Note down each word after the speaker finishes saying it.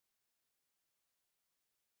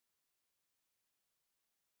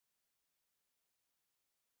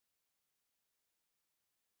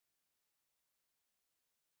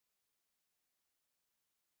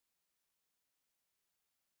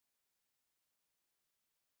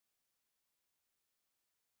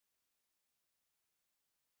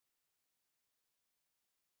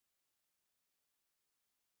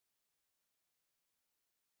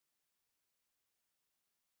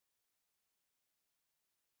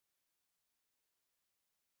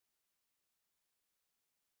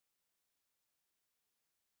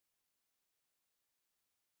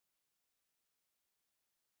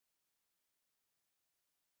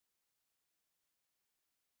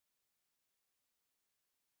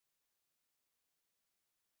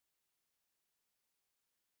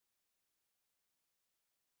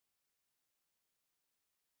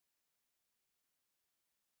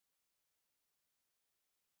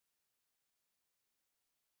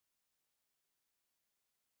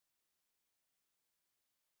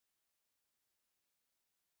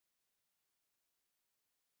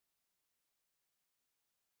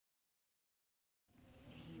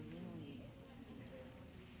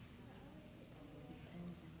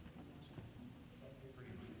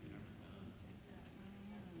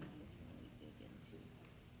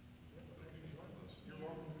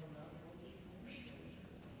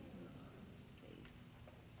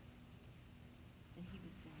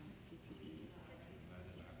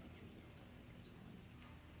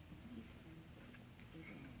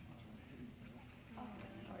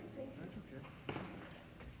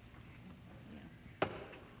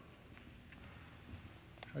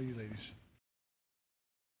you ladies?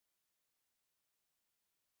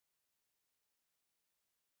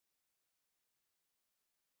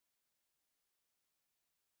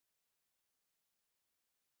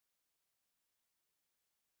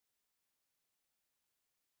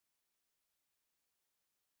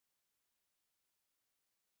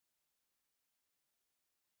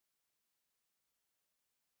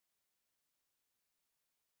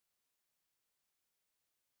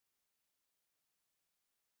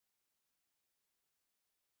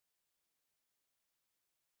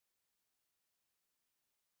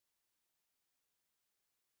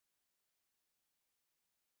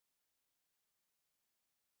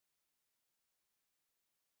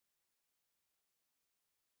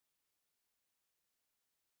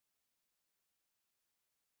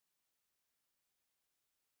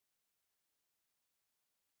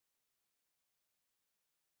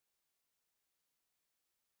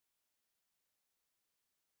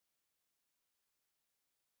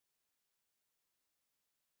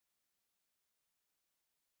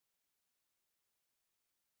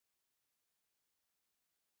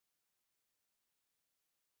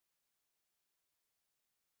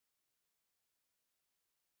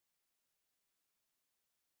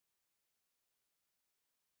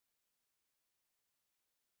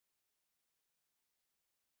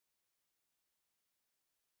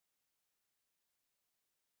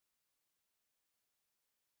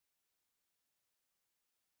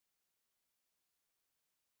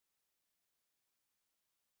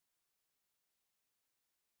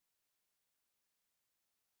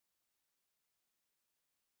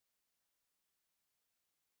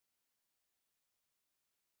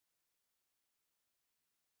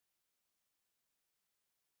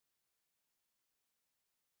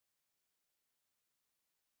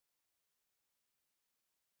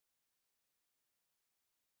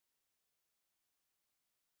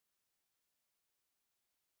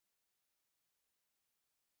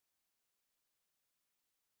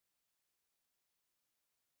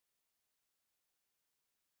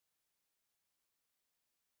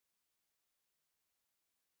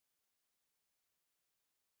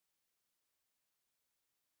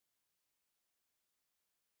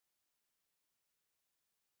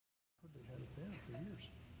 They had it there for years.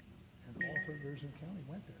 And all of Ferguson County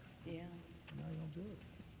went there. Yeah. Now you don't do it.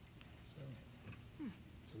 So,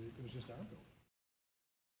 so it was just our building.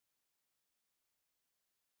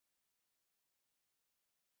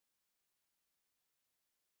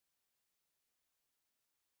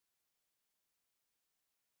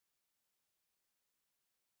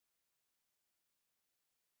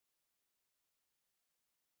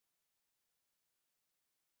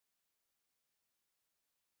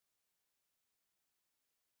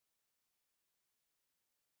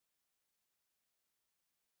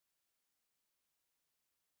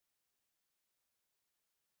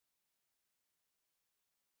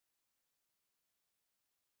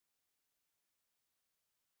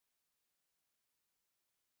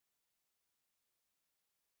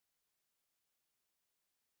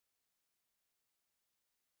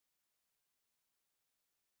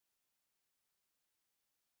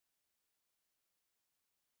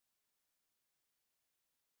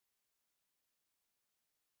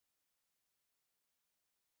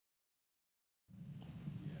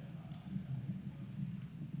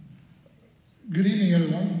 Good evening,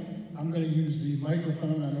 everyone. I'm going to use the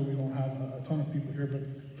microphone. I know we don't have a ton of people here,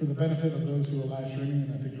 but for the benefit of those who are live streaming,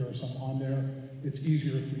 and I think there are some on there, it's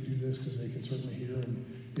easier if we do this because they can certainly hear.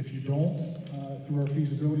 And if you don't, through our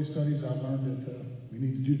feasibility studies, I've learned that we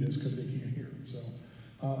need to do this because they can't hear. So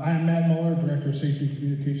I am Matt Muller, Director of Safety and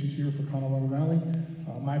Communications here for Colorado Valley.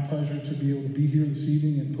 My pleasure to be able to be here this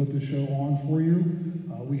evening and put the show on for you.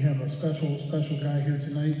 We have a special guy here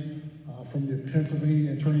tonight from the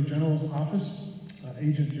Pennsylvania Attorney General's office,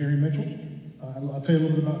 Agent Jerry Mitchell. I'll tell you a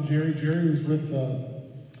little bit about Jerry. Jerry was with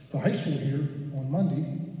the high school here on Monday.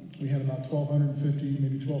 We had about 1,250,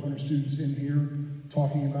 maybe 1,200 students in here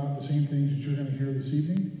talking about the same things that you're going to hear this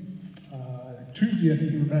evening. Tuesday, I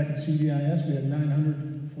think we were back at CDIS. We had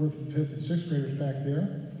 900 4th, 5th, and 6th graders back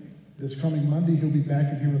there. This coming Monday, he'll be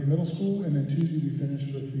back in here with middle school, and then Tuesday we finish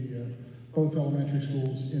with the both elementary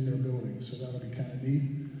schools in their buildings. So that'll be kind of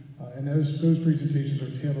neat. And those presentations are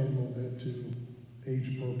tailored a little bit to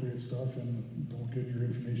age-appropriate stuff, and don't give your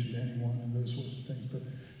information to anyone and those sorts of things. But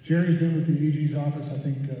Jerry's been with the AG's office, I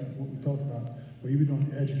think, what we talked about. Well, you've been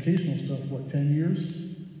doing educational stuff, what, 10 years?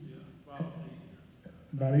 Yeah,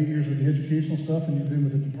 About 8 years with the educational stuff, and you've been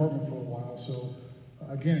with the department for a while. So,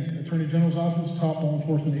 again, Attorney General's office, top law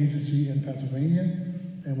enforcement agency in Pennsylvania,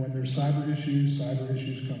 and when there's cyber issues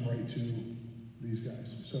come right to these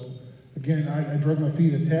guys. So, again, I drug my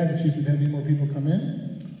feet a tad to see if we'd have any more people come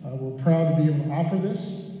in. We're proud to be able to offer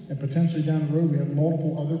this, and potentially down the road, we have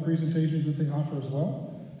multiple other presentations that they offer as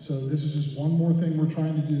well. So this is just one more thing we're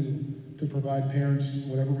trying to do to provide parents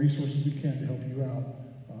whatever resources we can to help you out.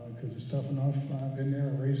 Because it's tough enough. I've been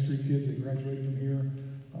there, I raised 3 kids, they graduated from here.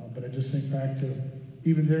 But I just think back to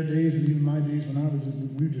even their days and even my days when I was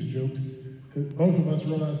in, we just joked. Both of us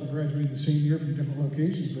realized we graduated the same year from different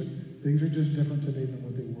locations, but things are just different today than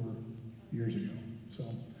what they were years ago. So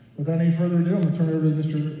without any further ado, I'm going to turn it over to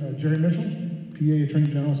Mr. Jerry Mitchell, PA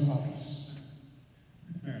Attorney General's office.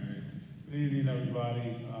 All right. Good evening,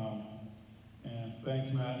 everybody. And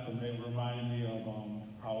thanks, Matt, for reminding me of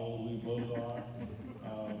how old we both are.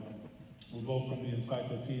 We're both from the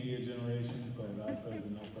encyclopedia generation, so that says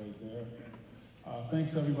enough right there.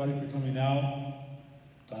 Thanks, everybody, for coming out.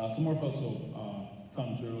 Some more folks will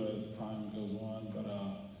come through as time goes on, but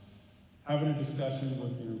having a discussion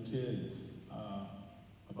with your kids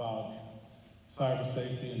about cyber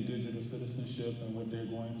safety and digital citizenship and what they're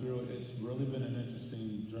going through, it's really been an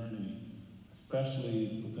interesting journey,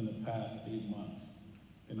 especially within the past 8 months.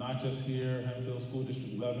 And not just here, Hempfield School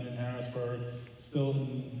District 11 in Harrisburg,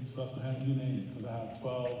 Stilton, Susquehanna, you name it, because I have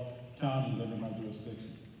 12 counties under my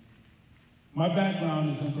jurisdiction. My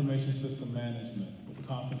background is information system management with a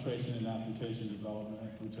concentration in application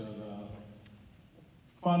development, which is a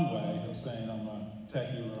fun way of saying I'm a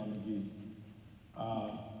techie or I'm a geek.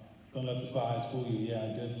 Don't let the size fool you. Yeah,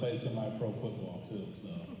 I did play semi-pro football too. So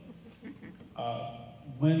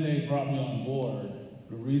when they brought me on board,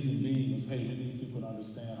 the reason being was, hey, we need people to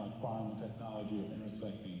understand how crime and technology are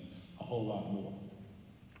intersecting a whole lot more.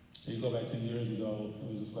 And you go back 10 years ago, it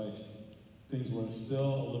was just like things were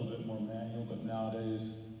still a little bit more manual, but nowadays,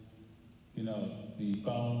 you know, the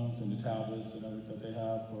phones and the tablets and everything that they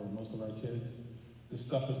have for most of our kids, this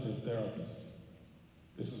stuff is their therapist.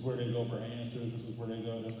 This is where they go for answers. This is where they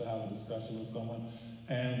go just to have a discussion with someone.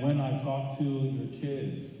 And when I talk to your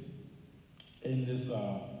kids in this,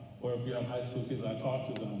 or if you have high school kids, I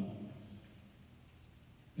talked to them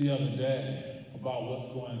the other day about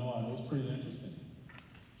what's going on. It was pretty interesting.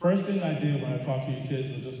 First thing I did when I talked to your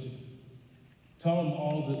kids was just tell them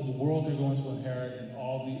all the world they're going to inherit and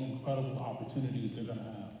all the incredible opportunities they're going to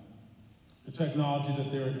have. The technology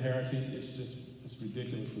that they're inheriting is just it's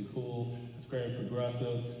ridiculously cool. It's very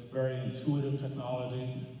progressive, very intuitive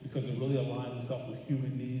technology because it really aligns itself with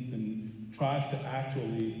human needs and tries to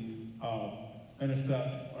actually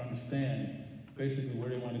intercept or understand basically where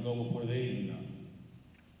they want to go before they even know.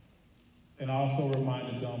 And I also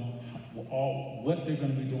reminded them all what they're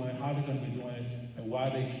going to be doing, how they're going to be doing it, and why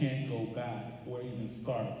they can't go back or even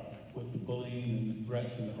start with the bullying and the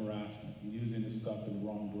threats and the harassment and using this stuff in the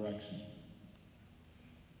wrong direction.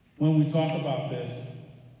 When we talk about this,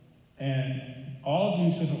 and all of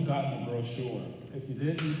you should have gotten a brochure. If you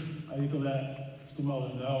didn't, you can let Mr.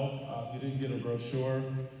 Muller know if you didn't get a brochure,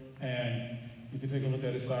 and you can take a look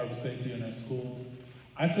at it, cyber safety in our schools.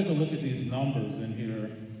 I took a look at these numbers in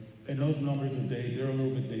here, and those numbers are dated. They're a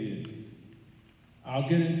little bit dated. I'll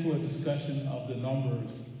get into a discussion of the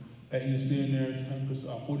numbers that you see in there,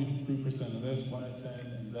 43% of this, 1 in 10,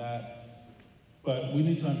 and that. But we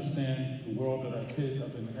need to understand the world that our kids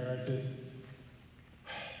have inherited.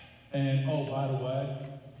 And oh, by the way,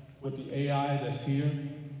 with the AI that's here,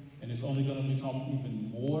 and it's only going to become even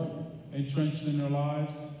more entrenched in their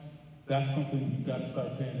lives, that's something you've got to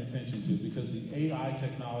start paying attention to, because the AI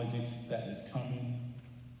technology that is coming,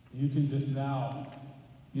 you can just now,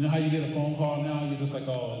 you know how you get a phone call now, you're just like,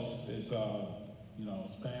 oh, it's you know,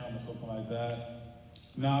 spam or something like that.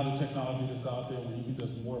 Now the technology that's out there where you can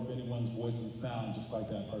just morph anyone's voice and sound just like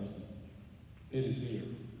that person. It is here.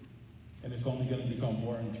 And it's only going to become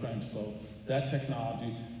more entrenched. So that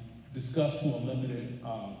technology discussed to a limited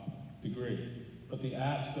degree. But the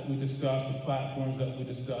apps that we discussed, the platforms that we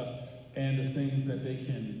discussed, and the things that they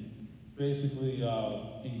can basically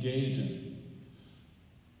engage in.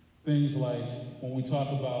 Things like when we talk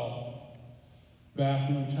about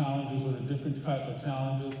bathroom challenges or the different types of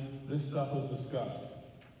challenges, this stuff is discussed.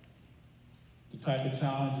 The type of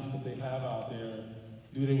challenges that they have out there,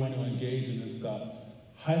 do they want to engage in this stuff?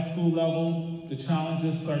 High school level, the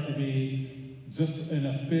challenges start to be just in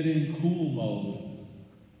a fitting, cool mode.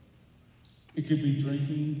 It could be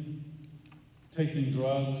drinking, taking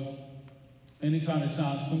drugs, any kind of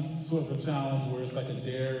challenge, some sort of a challenge where it's like a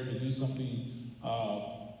dare to do something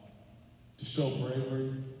to show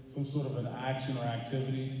bravery, some sort of an action or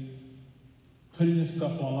activity. Putting this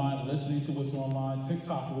stuff online, listening to what's online.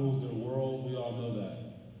 TikTok rules their world, we all know that.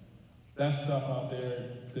 That stuff out there,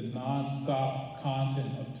 the non-stop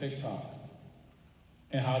content of TikTok,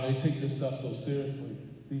 and how they take this stuff so seriously.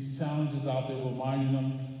 these challenges out there, reminding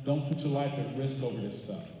them, don't put your life at risk over this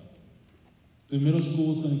stuff. The middle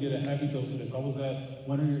school is going to get a heavy dose of this. I was at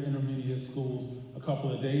one of your intermediate schools a couple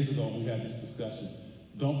of days ago, we had this discussion.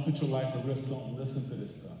 Don't put your life at risk, don't listen to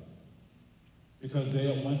this stuff. Because they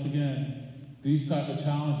are, once again, these type of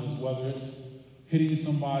challenges, whether it's hitting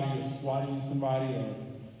somebody or swatting somebody or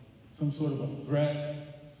some sort of a threat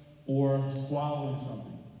or swallowing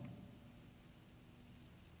something.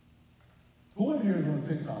 Who in here is on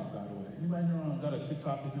TikTok, by the way? Anybody here got a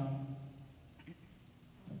TikTok account?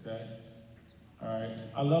 Okay. All right.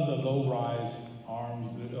 I love the low-rise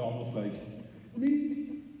arms. They're almost like,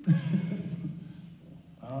 me.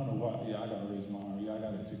 I don't know why. Yeah, I got to raise my arm. Yeah, I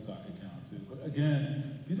got a TikTok account, too. But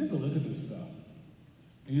again, you take a look at this stuff.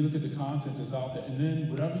 And you look at the content that's out there. And then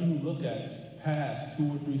whatever you look at past 2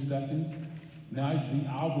 or 3 seconds, now the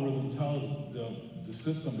algorithm tells the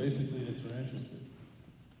system basically that you're interested.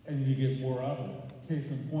 And you get more of it. Case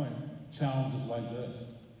in point, challenges like this.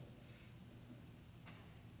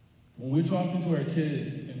 When we're talking to our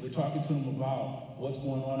kids and we're talking to them about what's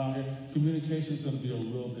going on out here, communication is going to be a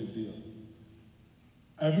real big deal.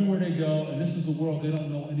 Everywhere they go, and this is a world they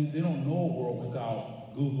don't know a world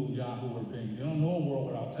without Google, Yahoo, or Bing. They don't know a world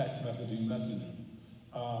without text messaging,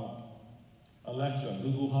 Alexa,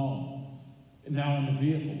 Google Home. And now in the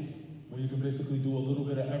vehicles, where you can basically do a little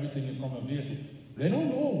bit of everything from a vehicle. They don't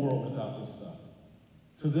know a world without this stuff.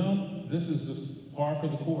 To them, this is just par for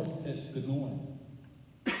the course. It's the norm.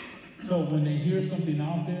 So when they hear something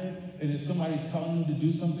out there, and if somebody's telling them to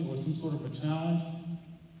do something or some sort of a challenge,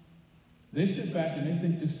 they sit back and they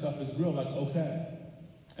think this stuff is real, like, okay.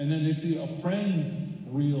 And then they see a friend's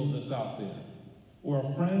reel that's out there, or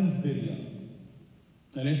a friend's video.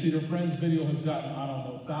 And they see their friend's video has gotten, I don't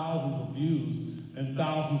know, thousands of views and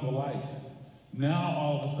thousands of likes. Now,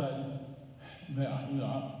 all of a sudden, man,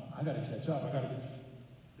 I got to catch up.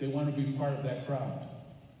 They want to be part of that crowd.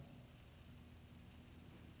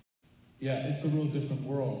 Yeah, it's a real different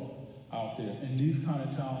world out there. And these kind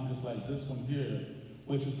of challenges like this one here,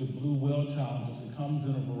 which is the Blue Whale Challenges, it comes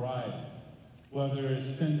in a variety. Whether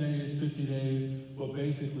it's 10 days, 50 days, but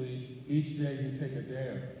basically each day you take a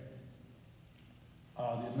dare.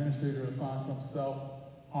 The administrator assigns some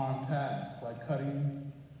self-harm tasks, like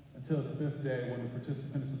cutting until the 5th day when the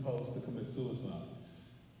participant is supposed to commit suicide.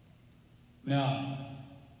 Now,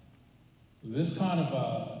 this kind of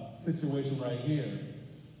a situation right here,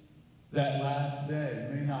 that last day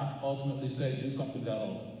may not ultimately say do something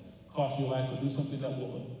that'll cost you life, or do something that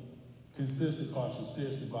will consist of cause you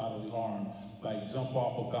seriously bodily harm, like jump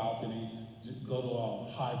off a balcony, go to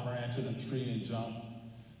a high branch in a tree and jump,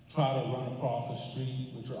 try to run across a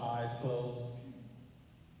street with your eyes closed.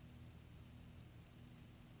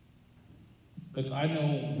 Look, I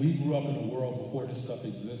know we grew up in a world before this stuff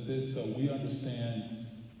existed, so we understand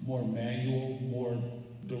more manual, more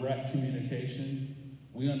direct communication.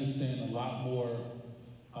 We understand a lot more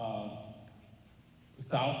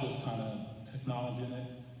without this kind of technology in it.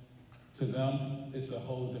 To them, it's a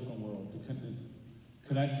whole different world.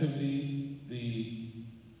 The connectivity, the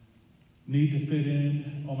need to fit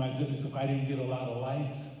in. Oh my goodness, if I didn't get a lot of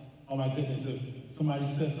likes. Oh my goodness, if somebody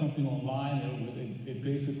says something online and it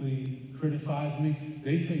basically criticized me,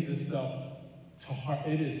 they take this stuff to heart.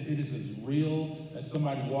 It is as real as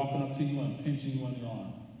somebody walking up to you and pinching you on the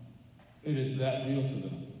arm. It is that real to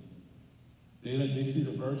them. They see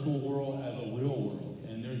the virtual world as a real world,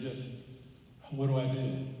 and they're just, what do I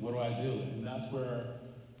do? What do I do? And that's where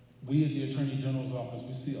we at the Attorney General's office,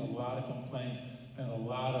 we see a lot of complaints and a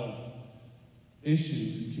lot of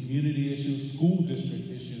issues, and community issues, school district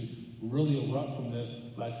issues really erupt from this,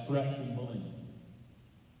 like threats and bullying,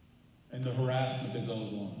 and the harassment that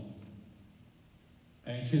goes on.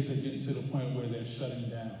 And kids are getting to the point where they're shutting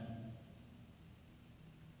down.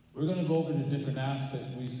 We're going to go over the different apps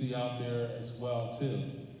that we see out there as well, too.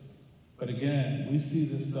 But again, we see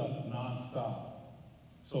this stuff nonstop.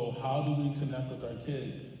 So how do we connect with our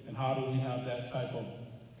kids? And how do we have that type of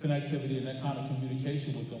connectivity and that kind of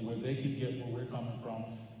communication with them where they can get where we're coming from,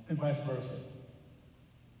 and vice versa?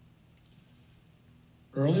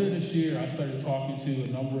 Earlier this year, I started talking to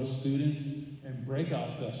a number of students in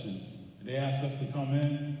breakout sessions. They asked us to come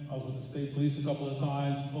in. I was with the state police a couple of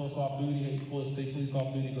times, pull us off duty, pull a state police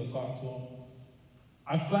off duty, go talk to them.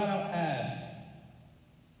 I flat out asked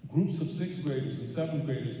groups of 6th graders and 7th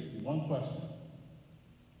graders one question.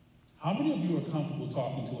 How many of you are comfortable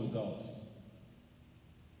talking to adults?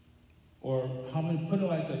 Or how many, put it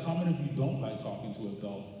like this, how many of you don't like talking to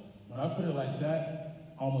adults? When I put it like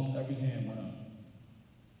that, almost every hand went up.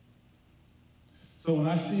 So when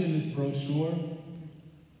I see in this brochure,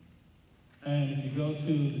 and if you go to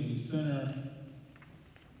the center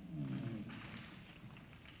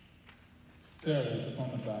There it is, it's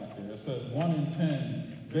on the back there. It says 1 in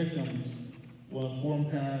 10 victims will inform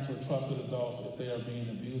parents or trusted adults if they are being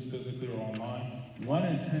abused physically or online. 1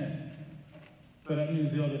 in 10. So that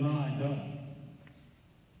means the other 9 don't.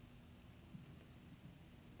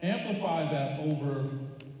 Amplify that over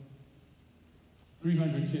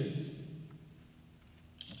 300 kids.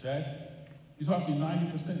 Okay? You're talking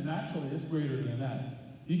 90%, and actually it's greater than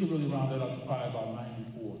that. You could really round that up to probably about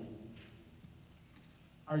 94.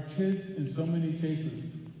 Our kids, in so many cases,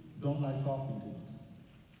 don't like talking to us.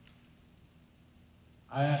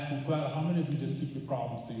 I asked them flat out, how many of you just keep your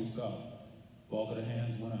problems to yourself? Bulk of the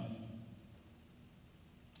hands went up.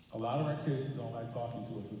 A lot of our kids don't like talking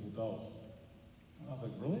to us as adults. And I was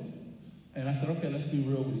like, really? And I said, okay, let's be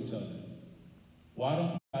real with each other. Why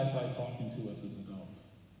don't you guys like talking to us as adults?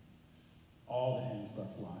 All the hands start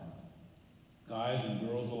flying up. Guys and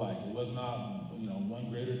girls alike. It was not, one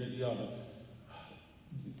greater than the other.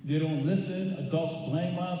 They don't listen. Adults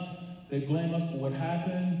blame us. They blame us for what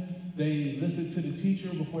happened. They listen to the teacher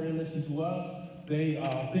before they listen to us. They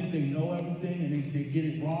think they know everything and they get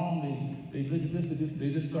it wrong. They look at this. They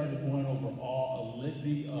just started going over a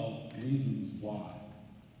litany of reasons why.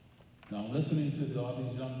 Now, listening to all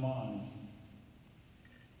these young minds,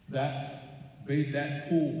 that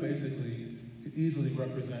pool basically could easily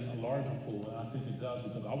represent a larger pool, and I think it does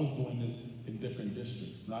because I was doing this in different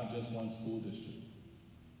districts, not just one school district.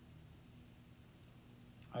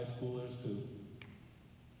 High schoolers too.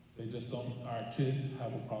 They just don't, our kids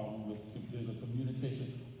have a problem with, there's a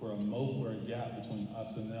communication or a moat or a gap between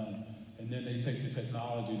us and them. And then they take the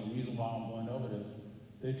technology, and the reason why I'm going over this,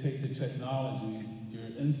 they take the technology, your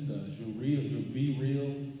Instas, your Be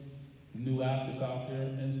Real, new app that's out there,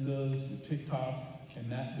 Instas, your TikToks,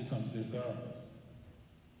 and that becomes their therapist.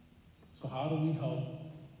 So how do we help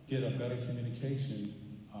get a better communication,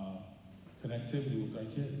 connectivity with our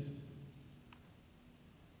kids?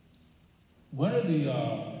 One of the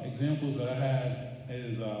examples that I had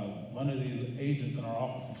is one of the agents in our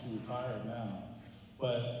office, and she's retired now,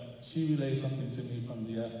 but she relayed something to me from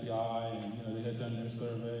the FBI, and they had done their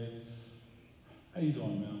survey. How you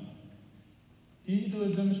doing, man? Can you do a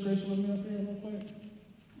demonstration with me up here real quick?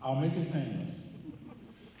 I'll make it painless.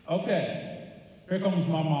 Okay, here comes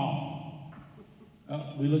my mom.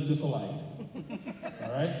 We look just alike.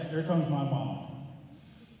 All right, here comes my mom.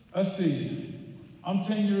 Let's see. I'm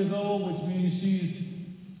 10 years old, which means she's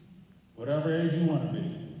whatever age you want to be,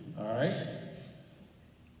 all right?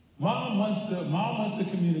 Mom wants to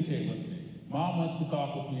communicate with me. Mom wants to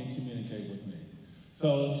talk with me and communicate with me.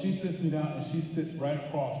 So she sits me down and she sits right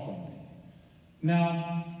across from me.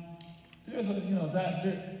 Now, there's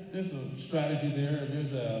there's a strategy there.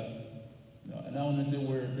 There's an element there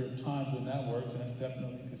where there are times when that works, and that's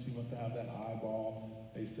definitely because she wants to have that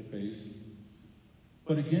eyeball face to face.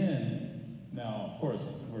 But again, now, of course,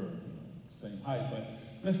 we're the same height, but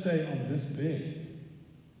let's say I'm this big.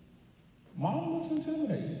 Mom looks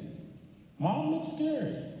intimidating. Mom looks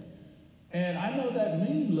scary. And I know that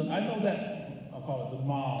mean look, I'll call it the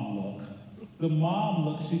mom look. The mom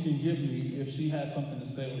look she can give me if she has something to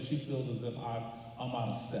say or she feels as if I'm out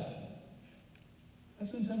of step.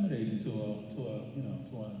 That's intimidating to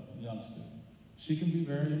a youngster. She can be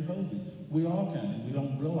very imposing. We all can, and we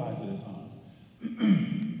don't realize it at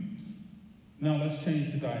times. Now let's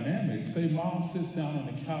change the dynamic. Say mom sits down on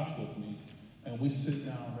the couch with me and we sit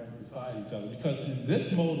down right beside each other. Because in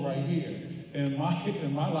this mode right here, in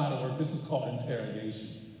my line of work, this is called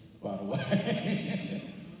interrogation, by the way.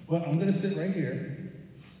 But I'm gonna sit right here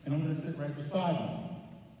and I'm gonna sit right beside mom.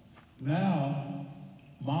 Now,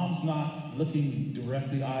 mom's not looking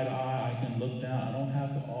directly eye to eye. I can look down. I don't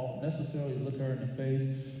have to necessarily look her in the face.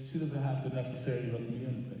 She doesn't have to necessarily look me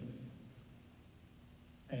in the face.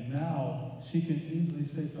 And now she can easily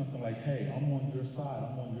say something like, hey, I'm on your side,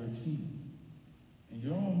 I'm on your team. And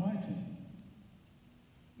you're on my team.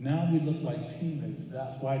 Now we look like teammates.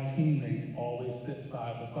 That's why teammates always sit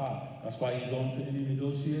side by side. That's why you go into any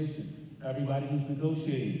negotiation. Everybody who's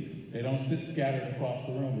negotiating, they don't sit scattered across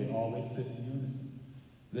the room. They always sit in unison.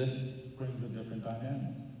 This brings a different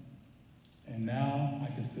dynamic. And now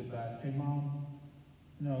I can sit back, hey mom,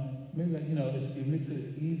 maybe it makes it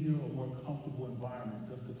an easier or more comfortable environment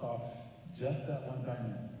just to talk, just that one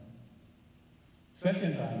dynamic.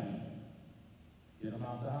 Second dynamic, get them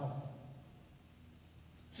out the house.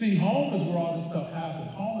 See, home is where all this stuff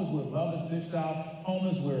happens. Home is where love is dished out. Home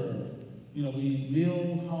is where, we eat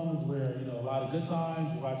meals. Home is where, a lot of good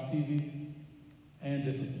times, we watch TV, and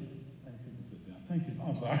discipline. Thank you for sit down. Thank you.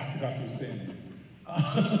 I'm sorry, I forgot you were standing.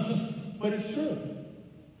 But it's true.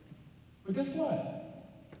 But guess what?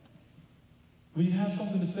 When you have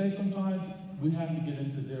something to say, sometimes we have to get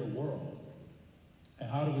into their world. And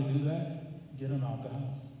how do we do that? Get them out the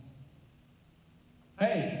house.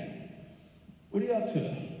 Hey, what are you up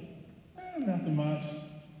to? Nothing much.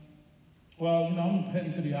 Well, I'm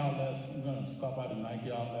heading to the outlets. I'm gonna stop by the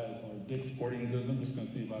Nike outlet or Dick's Sporting Goods. I'm just gonna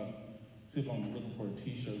see if I'm looking for a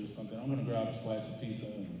t-shirt or something. I'm gonna grab a slice of pizza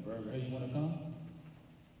and a burger. Hey, you wanna come?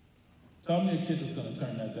 Tell me a kid that's gonna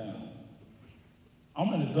turn that down.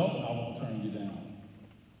 I'm an adult and I won't turn you down.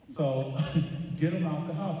 So get them out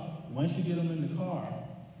the house. Once you get them in the car,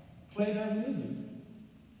 play their music.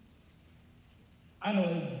 I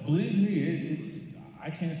know, believe me, I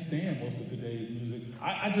can't stand most of today's music.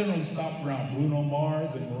 I generally stop around Bruno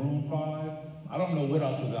Mars and Maroon 5. I don't know what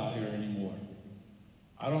else is out here anymore.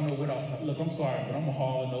 I don't know what else. Look, I'm sorry, but I'm a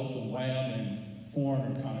Hall & Oates and Wham and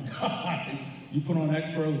Foreigner kind of guy. You put on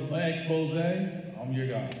expose, I'm your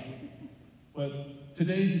guy. But put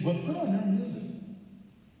on their music.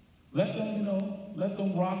 Let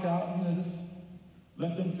them rock out, just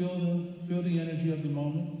let them feel the energy of the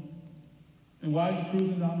moment. And while you're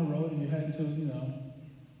cruising down the road and you're heading to,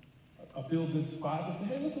 a feel-good spot, just say,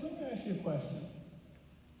 hey, listen, let me ask you a question.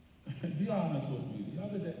 Be honest with me. The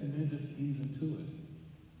other day, and then just ease into it.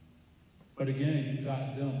 But again, you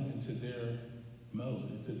got them into their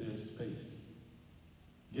mode, into their space.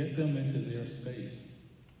 Get them into their space.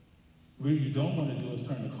 What you don't want to do is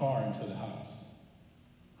turn the car into the house.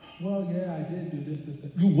 Well, yeah, I did do this.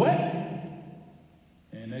 You what?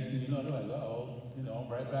 And next thing you know, they're like, I'm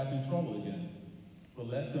right back in trouble again. But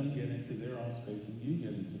let them get into their own space and you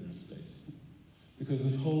get into their space. Because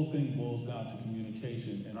this whole thing boils down to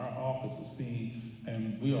communication, and our office is seeing,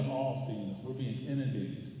 and we are all seeing this, we're being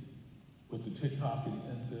inundated with the TikTok and the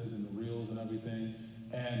Instas and the Reels and everything.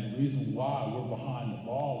 And the reason why we're behind the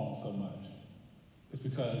ball on so much is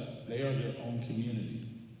because they are their own community.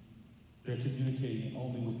 They're communicating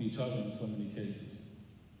only with each other in so many cases.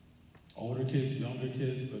 Older kids, younger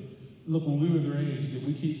kids, but look, when we were their age, did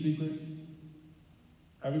we keep secrets?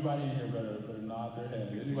 Everybody in here better nod their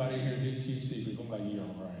head. Anybody in here didn't keep secrets? I'm like, yeah,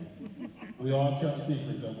 all right. We all kept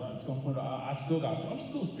secrets. At some point, I'm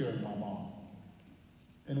still scared of my mom.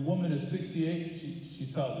 And the woman is 68,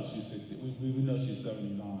 she tells us she's 60. We know she's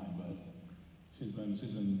 79, but she's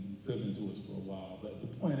been fibbing to us for a while. But the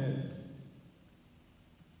point is,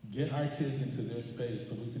 get our kids into their space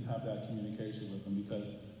so we can have that communication with them, because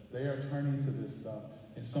they are turning to this stuff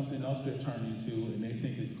and something else they're turning to and they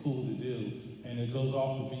think it's cool to do, and it goes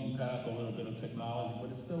off the beaten path, a little bit of technology,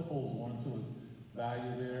 but it still holds on to its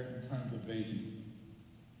value there in terms of vaping.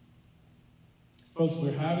 Folks,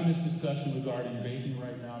 we're having this discussion regarding vaping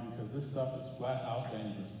right now because this stuff is flat out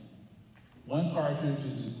dangerous. One cartridge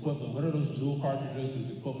is equivalent, what are those jewel cartridges,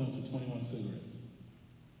 is equivalent to 21 cigarettes.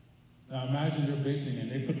 Now imagine they're vaping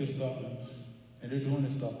and they put this stuff in, and they're doing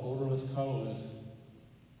this stuff odorless, colorless,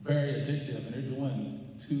 very addictive, and they're doing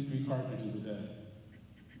 2-3 cartridges a day.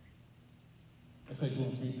 It's like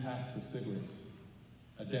doing 3 packs of cigarettes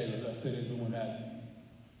a day. Or let's say they're doing that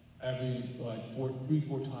every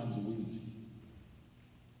 3-4 times a week.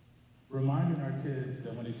 Reminding our kids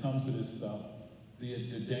that when it comes to this stuff,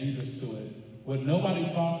 the dangers to it. What nobody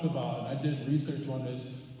talks about, and I did research on this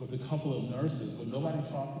with a couple of nurses, what nobody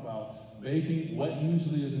talks about, vaping, what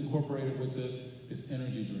usually is incorporated with this is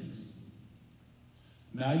energy drinks.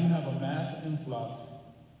 Now you have a mass influx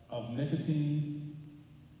of nicotine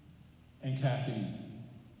and caffeine.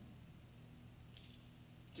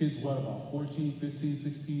 Kids, about 14, 15,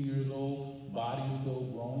 16 years old, body still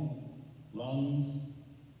growing, lungs,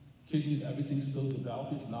 kidneys, everything's still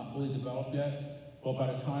developing. It's not fully developed yet, but by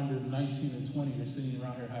the time they're 19 and 20, they're sitting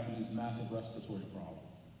around here having these massive respiratory problems.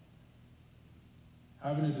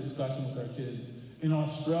 Having a discussion with our kids. In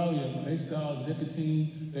Australia, when they sell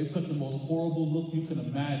nicotine, they put the most horrible look you can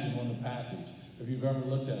imagine on the package, if you've ever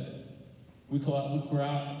looked at it. We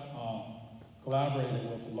collaborated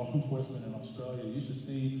with law enforcement in Australia. You should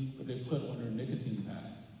see what they put on their nicotine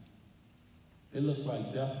packs. It looks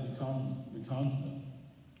like death becomes them.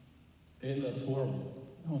 It looks horrible.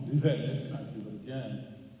 We don't do that in this country, but again,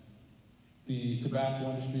 the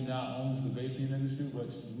tobacco industry now owns the vaping industry,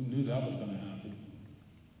 which we knew that was going to happen.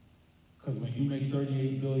 Because when you make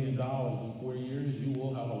 $38 billion in 4 years, you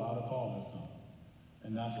will have a lot of callers come.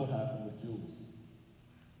 And that's what happened with Jules.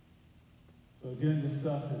 So again, this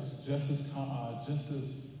stuff is just as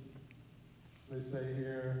they say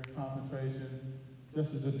here, concentration,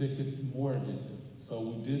 just as addictive, more addictive. So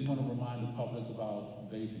we did want to remind the public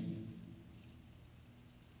about vaping.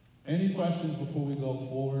 Any questions before we go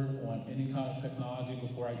forward on any kind of technology,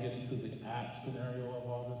 before I get into the app scenario of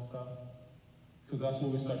all this stuff? Because that's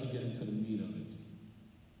where we start to get into the meat of it.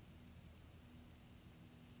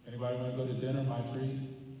 Anybody want to go to dinner, my treat?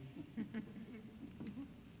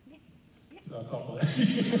 A couple.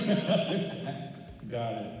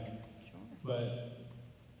 Got it. But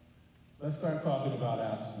let's start talking about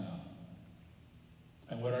apps now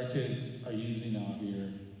and what our kids are using out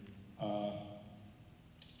here,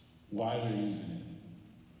 why they're using it.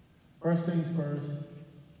 First things first,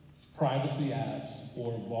 privacy apps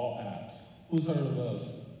or vault apps. Who's heard of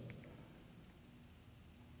those?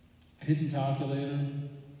 Hidden calculator,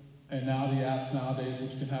 and now the apps nowadays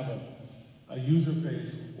which can have a user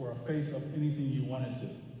face or a face of anything you want it to.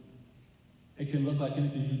 It can look like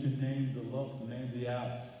anything. You can name the look, name the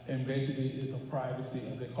app, and basically it's a privacy,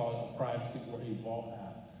 as they call it, a privacy or a vault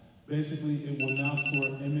app. Basically, it will now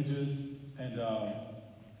store images and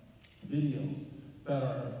videos that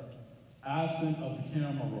are absent of the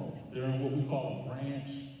camera roll. They're in what we call a branch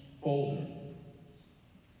folder.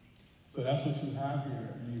 So that's what you have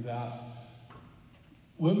here in these apps.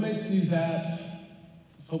 What makes these apps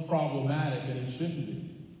so problematic, and it shouldn't be,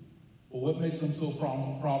 but what makes them so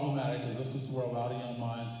problematic is this is where a lot of young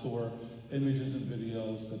minds store images and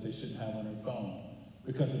videos that they shouldn't have on their phone.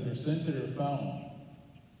 Because if they're sent to their phone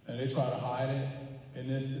and they try to hide it,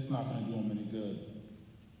 and it's not going to do them any good.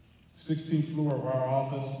 16th floor of our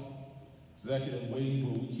office, executive wing,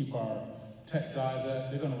 where we keep our tech guys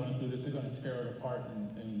at, they're going to run through this, they're going to tear it apart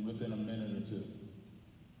in within a minute or two.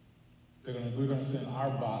 We're going to send our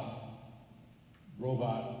bots,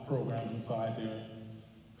 robot programs inside there,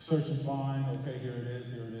 search and find, okay, here it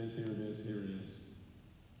is, here it is, here it is, here it is.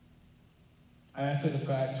 Add to the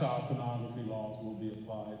fact child pornography laws will be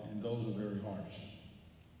applied, and those are very harsh.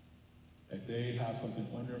 If they have something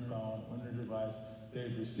on their phone, on their device,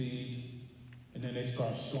 they've received, and then they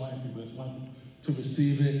start showing people. It's one to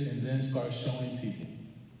receive it and then start showing people.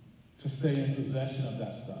 To stay in possession of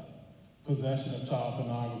that stuff. Possession of child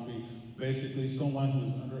pornography. Basically, someone who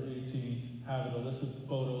is under 18 having illicit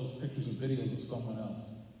photos, pictures, and videos of someone else.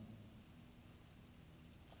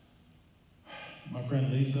 My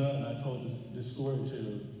friend Lisa, and I told this story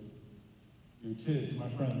to your kids. My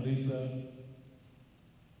friend Lisa,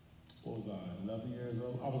 what was I, 11 years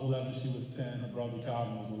old? I was 11, she was 10, her brother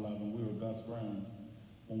Calvin was 11. We were best friends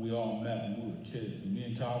when we all met when we were kids. And me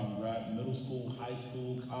and Calvin were at middle school, high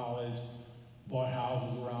school, college, bought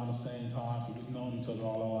houses around the same time, so we've known each other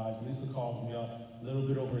all our lives. Lisa calls me up a little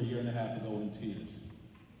bit over a year and a half ago in tears.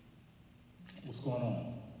 What's going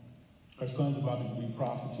on? Her son's about to be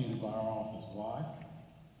prosecuted by our office. Why?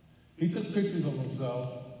 He took pictures of himself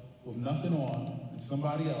with nothing on and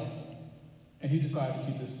somebody else, and he decided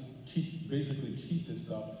to basically keep this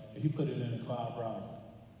stuff, and he put it in a cloud browser.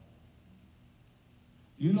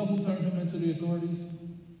 You know who turned him into the authorities?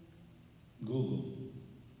 Google.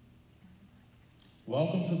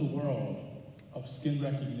 Welcome to the world of skin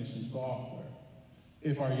recognition software.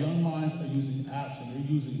 If our young minds are using apps and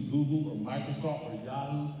they're using Google or Microsoft or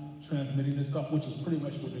Yahoo transmitting this stuff, which is pretty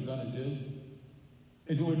much what they're gonna do,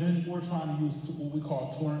 and then we're trying to use what we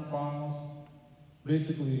call torrent files.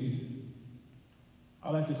 Basically,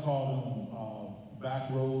 I like to call them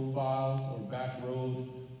backroad files or backroad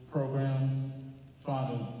programs,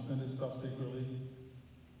 trying to send this stuff secretly.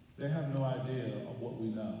 They have no idea of what we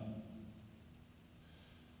know.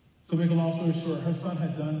 So make a long story short, her son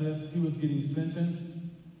had done this. He was getting sentenced.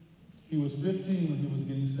 He was 15 when he was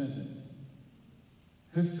getting sentenced.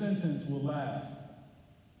 His sentence will last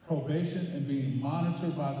probation and being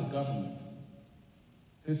monitored by the government.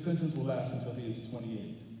 His sentence will last until he is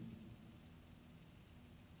 28.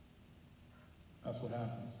 That's what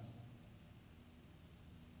happens.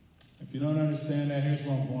 If you don't understand that, here's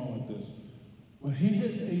where I'm going with this. When he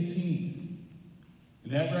hits 18,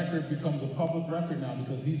 and that record becomes a public record now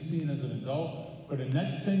because he's seen as an adult, for the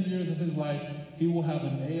next 10 years of his life, he will have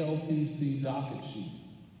an ALPC docket sheet.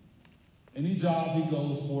 Any job he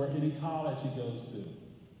goes for, any college he goes to.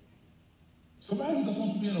 Somebody who just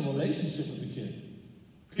wants to be in a relationship with the kid.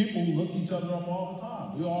 People look each other up all the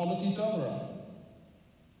time. We all look each other up.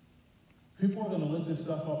 People are going to look this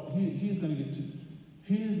stuff up. He's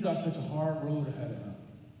got such a hard road ahead of him.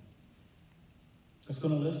 It's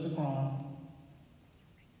going to list the crime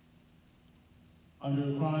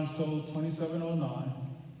under the Crimes Code 2709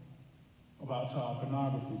 about child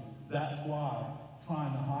pornography. That's why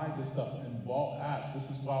trying to hide this stuff in vault apps, this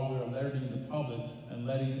is why we're alerting the public and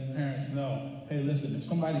letting parents know, hey, listen, if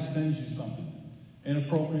somebody sends you something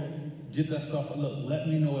inappropriate, get that stuff, look, let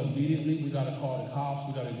me know immediately. We got to call the cops,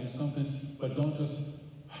 we got to do something, but don't just,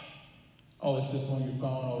 oh, it's just on your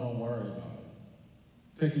phone, oh, don't worry about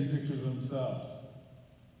it. Taking pictures of themselves.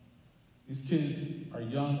 These kids are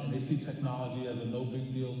young and they see technology as a no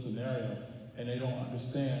big deal scenario, and they don't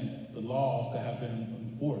understand the laws that have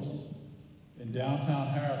been enforced. In downtown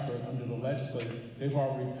Harrisburg, under the legislature, they've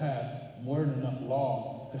already passed more than enough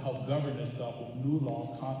laws to help govern this stuff with new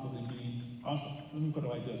laws constantly being, let me put it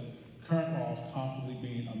like this, current laws constantly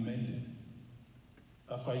being amended.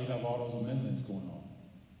 That's why you have all those amendments going on.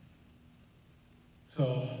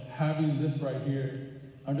 So having this right here,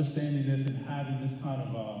 understanding this and having this kind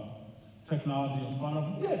of technology in front of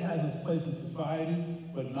them, yeah, it has its place in society,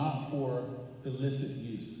 but not for illicit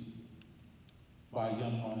use by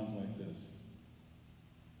young minds like this.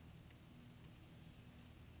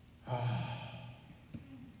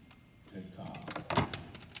 TikTok.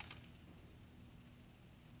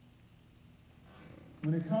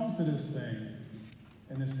 When it comes to this thing,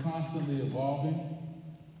 and it's constantly evolving,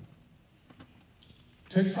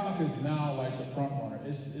 TikTok is now like the front runner.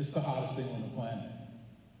 It's the hottest thing on the planet.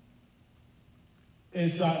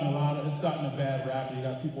 It's gotten a bad rap. You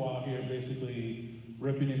got people out here basically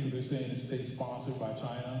ripping it because they're saying it's state-sponsored by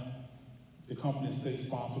China. The company is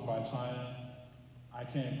state-sponsored by China. I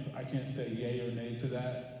can't say yay or nay to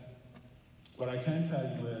that. What I can tell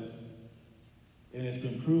you is, it has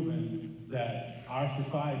been proven that our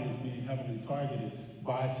society is being heavily targeted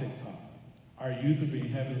by TikTok. Our youth are being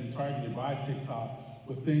heavily targeted by TikTok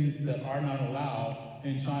with things that are not allowed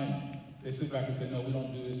in China. They sit back and say, no, we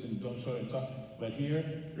don't do this and don't show it. But here,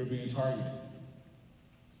 they're being targeted.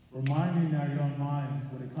 Reminding our young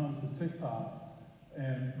minds when it comes to TikTok,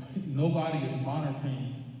 and nobody is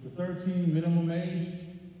monitoring the 13 minimum age.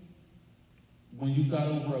 When you've got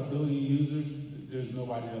over 1 billion users, there's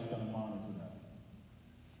nobody that's going to monitor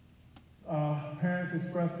that. Parents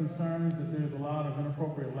expressed concerns that there's a lot of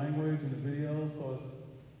inappropriate language in the videos, so it's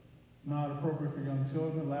not appropriate for young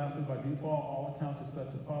children. Lastly, by default, all accounts are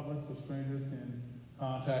set to public, so strangers can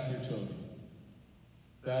contact your children.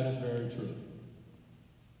 That is very true.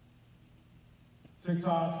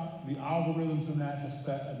 TikTok, the algorithms in that have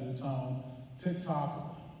set a new tone.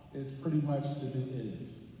 TikTok is pretty much the new is.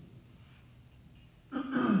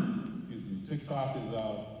 Excuse me. TikTok is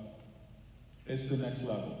it's the next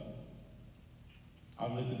level.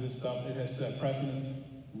 I've looked at this stuff. It has set precedents.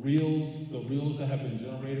 Reels, the reels that have been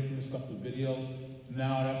generated from this stuff, the videos.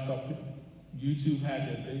 Now that stuff, YouTube had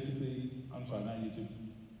to basically, I'm sorry, not YouTube.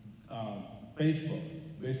 Facebook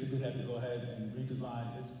basically had to go ahead and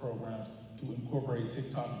redesign its programs to incorporate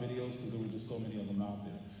TikTok videos because there were just so many of them out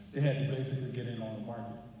there. They had to basically get in on the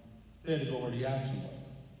market. They had to go where the action was.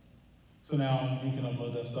 So now you can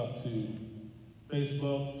upload that stuff to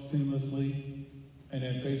Facebook seamlessly, and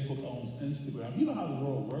then Facebook owns Instagram. You know how the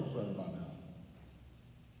world works right about now.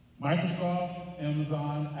 Microsoft,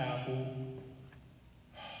 Amazon, Apple,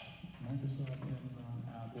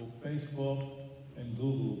 Facebook, and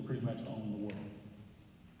Google pretty much own the world.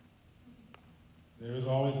 There is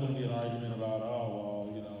always going to be an argument about, oh,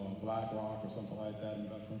 well, you know, BlackRock or something like that,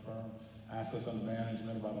 investment firm, assets under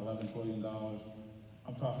management, about $11 trillion.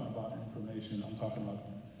 I'm talking about information. I'm talking about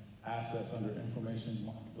assets under information.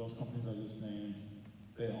 Those companies I just named,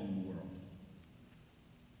 they own the world.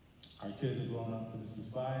 Our kids are growing up in this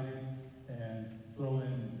society, and throw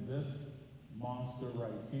in this monster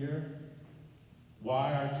right here.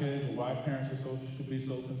 Why our kids or why parents should be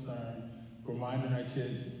so concerned, reminding our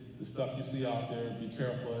kids the stuff you see out there, be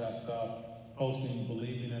careful of that stuff, posting,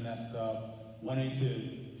 believing in that stuff, wanting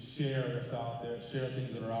to share this out there, share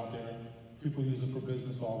things that are out there. People use it for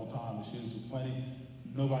business all the time. It's used for plenty.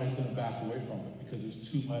 Nobody's going to back away from it because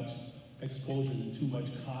there's too much exposure and too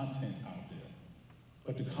much content out there.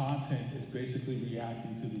 But the content is basically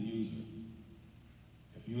reacting to the user.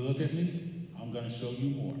 If you look at me, I'm going to show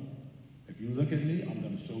you more. If you look at me, I'm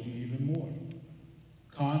going to show you even more.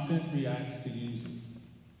 Content reacts to users.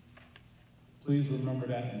 Please remember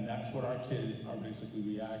that, and that's what our kids are basically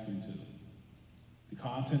reacting to. The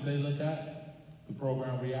content they look at, the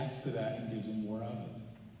program reacts to that and gives them more of it.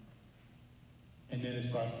 And then it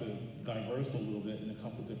starts to diverse a little bit in a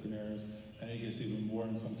couple different areas, and it gets even more,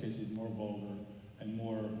 in some cases, more vulgar and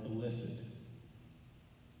more illicit.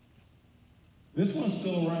 This one's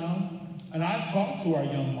still around, and I've talked to our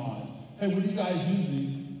young minds. Hey, what are you guys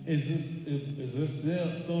using? Is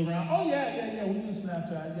this still around? Oh, yeah, we use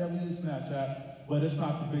Snapchat. Yeah, we use Snapchat. But it's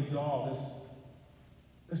not the big dog.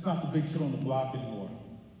 It's not the big kid on the block anymore.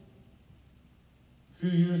 A few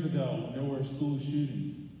years ago, when there were school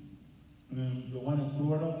shootings, and then the one in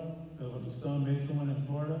Florida, the Stone Mason one in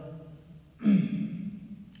Florida,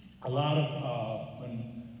 a lot of,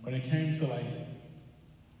 when it came to like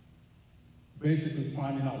basically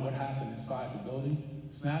finding out what happened inside the building,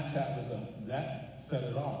 Snapchat was that set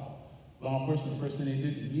it off. Law enforcement, the first thing they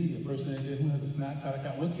did, the media, first thing they did, who has a Snapchat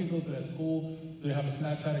account? When kid goes to that school, do they have a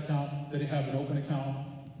Snapchat account? Do they have an open account?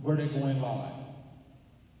 Where are they going live?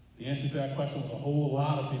 The answer to that question was a whole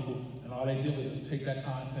lot of people, and all they did was just take that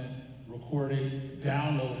content, record it,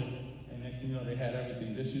 download it, and next thing you know, they had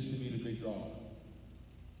everything. This used to be the big dog.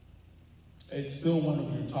 It's still one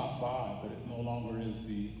of your top 5, but it no longer is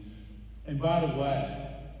the, and by the way,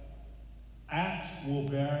 apps will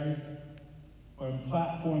vary, or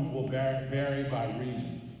platforms will vary by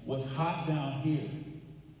region. What's hot down here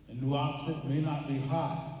in New Oxford may not be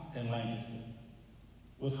hot in Lancaster.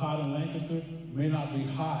 What's hot in Lancaster may not be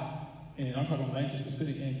hot in, I'm talking Lancaster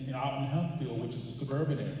City, out in Hempfield, which is a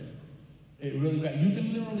suburban area. It really, you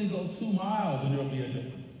can literally go 2 miles and there'll be a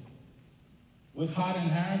difference. What's hot in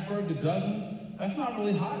Harrisburg, the dozens, that's not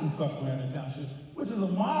really hot in Susquehanna Township, which is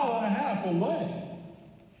 1.5 miles away.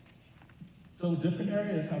 So different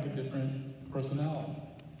areas have a different personality.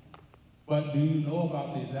 But do you know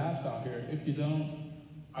about these apps out here? If you don't,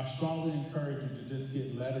 I strongly encourage you to just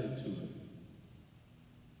get lettered to it.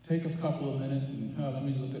 Take a couple of minutes and let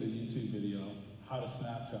me look at a YouTube video. How does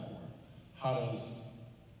Snapchat work? How does,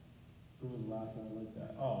 who was the last one I looked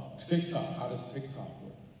at? Oh, TikTok. How does TikTok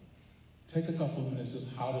work? Take a couple of minutes,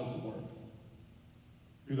 just how does it work?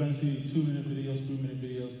 You're going to see 2-minute videos, 3-minute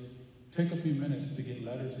videos. Take a few minutes to get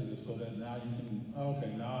lettered to this so that now you can,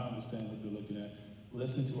 okay, now I understand what you're looking at.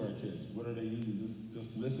 Listen to our kids. What are they using?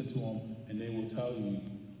 Just listen to them, and they will tell you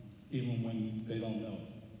even when they don't know,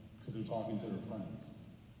 because they're talking to their friends.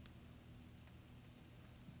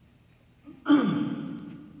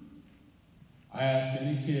 I ask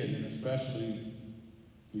any kid, and especially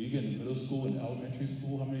when you get in middle school and elementary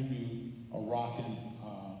school, how many of you are rocking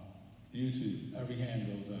YouTube? Every hand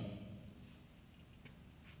goes up.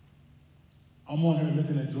 I'm on here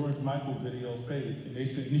looking at George Michael video Faith, and they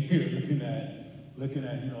sitting here looking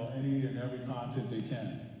at any and every content they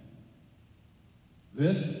can.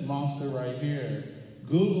 This monster right here,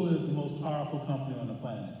 Google is the most powerful company on the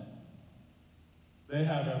planet. They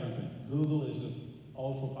have everything. Google is just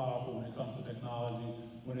ultra powerful when it comes to technology,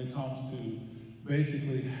 when it comes to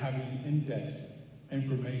basically having index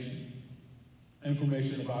information.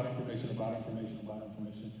 Information about information about information about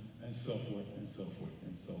information, and so forth and so forth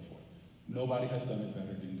and so forth. Nobody has done it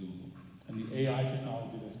better than Google. And the AI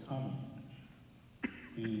technology that's coming,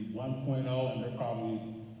 the 1.0, and they're probably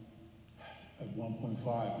at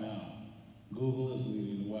 1.5 now. Google is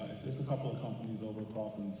leading the way. There's a couple of companies over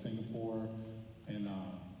across in Singapore, and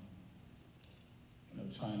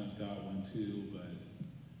China's got one too, but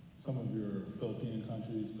some of your Philippine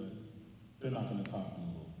countries, but they're not going to top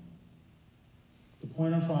Google. The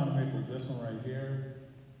point I'm trying to make with this one right here,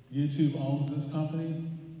 YouTube owns this company,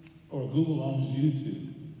 or Google owns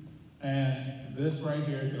YouTube. And this right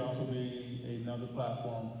here could also be another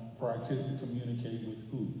platform for our kids to communicate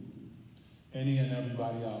with who? Any and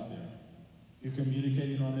everybody out there. You're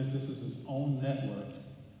communicating on this. This is its own network.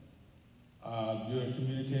 You're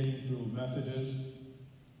communicating through messages.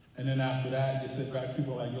 And then after that, you sit back,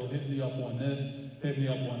 people are like, yo, hit me up on this, hit me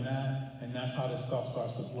up on that. And that's how this stuff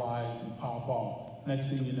starts to fly and pop off. Next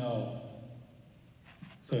thing you know,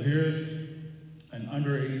 so here's an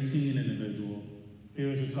under 18 individual,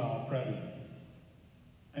 here's a child predator.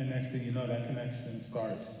 And next thing you know, that connection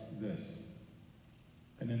starts this.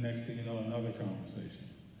 And then next thing you know, another conversation,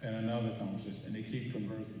 and another conversation, and they keep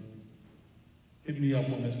conversing. Hit me up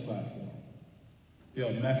on this platform.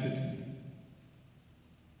 Yo, message me.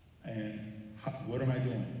 And what am I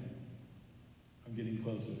doing? I'm getting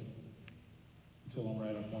closer until I'm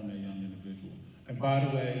right up on that young individual. And by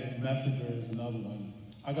the way, Messenger is another one.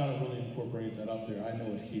 I gotta really incorporate that up there. I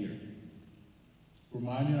know it here.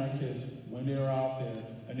 Reminding our kids when they're out there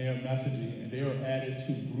and they're messaging and they are added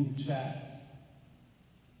to group chats.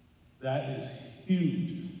 That is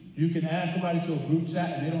huge. You can add somebody to a group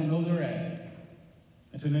chat and they don't know they're added.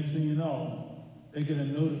 And so next thing you know, they get a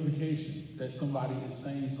notification that somebody is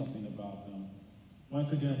saying something about them.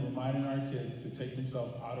 Once again, reminding our kids to take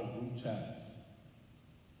themselves out of group chats.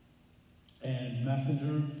 And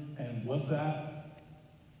Messenger and WhatsApp,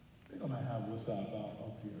 I think I might have WhatsApp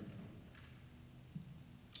up here.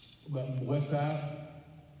 But WhatsApp,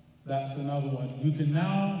 that's another one. You can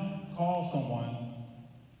now call someone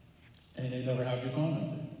and they never have your phone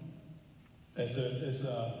number. It's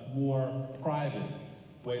a more private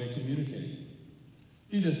way to communicate.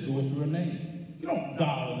 You just do it through a name. You don't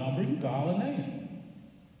dial a number, you dial a name.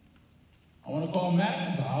 I want to call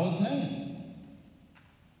Matt, dial his name.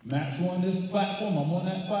 Matt's on this platform, I'm on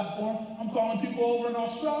that platform. I'm calling people over in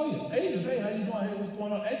Australia. Agents, hey, how you doing? Hey, what's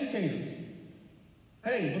going on? Educators.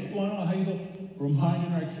 Hey, what's going on? How you doing?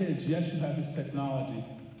 Reminding our kids, yes, you have this technology.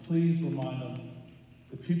 Please remind them,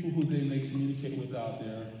 the people who they may communicate with out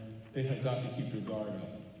there, they have got to keep their guard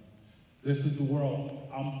up. This is the world.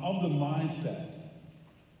 I'm of the mindset.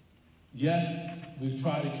 Yes, we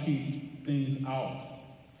try to keep things out.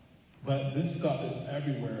 But this stuff is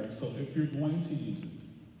everywhere, so if you're going to use it,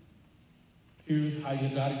 here's how you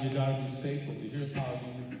gotta be safe with it. Here's how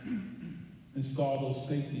you install those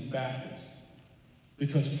safety factors.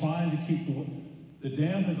 Because trying to keep the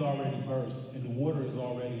dam has already burst and the water is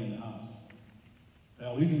already in the house.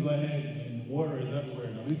 Now we can go ahead, and the water is everywhere.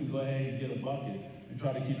 Now we can go ahead and get a bucket and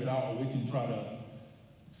try to keep it out, or we can try to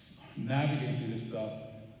navigate through this stuff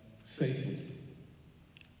safely.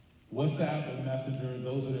 WhatsApp and Messenger,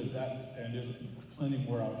 those are and there's plenty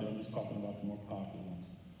more out there. I'm just talking about the more popular ones.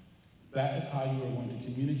 That is how you are going to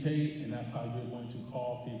communicate, and that's how you're going to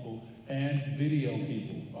call people and video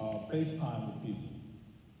people, FaceTime with people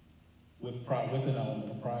with an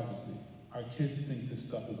element of privacy. Our kids think this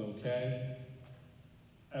stuff is okay.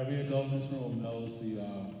 Every adult in this room knows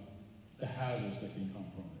the hazards that can come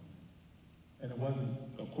from it. And it wasn't,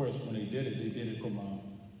 of course, when they did it from a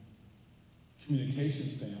communication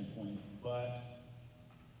standpoint, but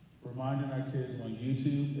reminding our kids on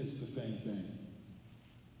YouTube, it's the same thing.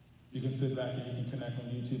 You can sit back and you can connect on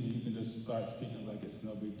YouTube and you can just start speaking like it's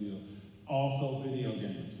no big deal. Also, video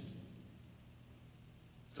games.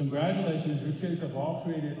 Congratulations, your kids have all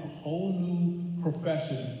created a whole new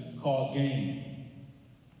profession called gaming.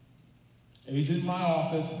 Agent in my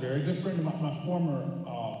office, very good friend of my former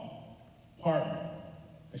partner,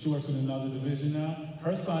 and she works in another division now.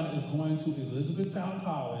 Her son is going to Elizabethtown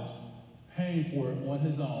College, paying for it on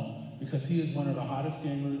his own, because he is one of the hottest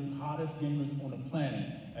gamers on the planet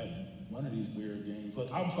at one of these weird games. Look,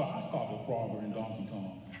 I'm sorry, I stopped at Frogger and Donkey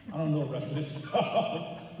Kong. I don't know the rest of this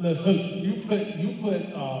stuff. Look, you put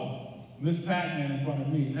Miss Pac-Man in front of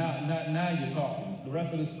me. Now you're talking. The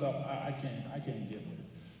rest of this stuff, I can't get with it.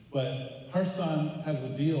 But her son has a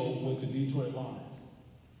deal with the Detroit Lions.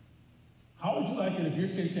 How would you like it if your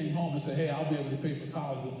kid came home and said, hey, I'll be able to pay for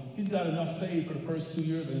college? He's got enough saved for the first 2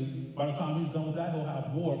 years, and by the time he's done with that, he'll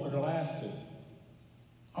have more for the last 2.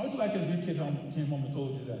 How would you like it if your kid came home and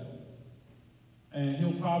told you that? And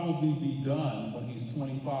he'll probably be done when he's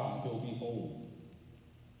 25. He'll be old.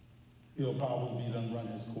 He'll probably be done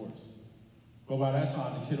running his course. But by that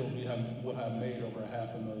time, the kid will have made over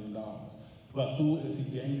 $500,000. But who is he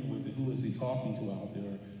gaming with and who is he talking to out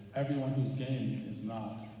there? Everyone who's gaming is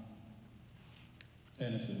not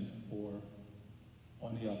innocent or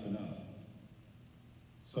on the up and up.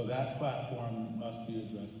 So that platform must be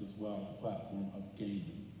addressed as well, the platform of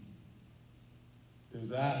gaming. There's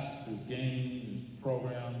apps, there's gaming, there's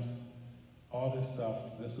programs, all this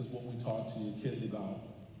stuff. This is what we talk to your kids about.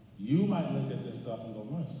 You might look at this stuff and go,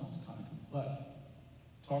 well, it sounds kind of complex.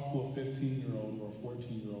 Talk to a 15-year-old or a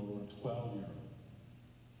 14-year-old or a 12-year-old.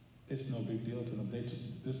 It's no big deal to them.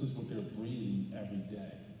 This is what they're breathing every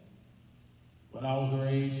day. When I was their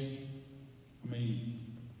age,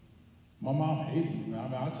 my mom hated me.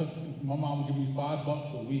 My mom would give me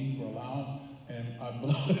 $5 a week for allowance, and I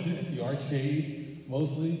blew it at the arcade,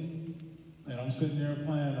 mostly. And I'm sitting there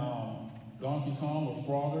playing Donkey Kong or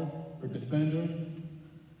Frogger or Defender.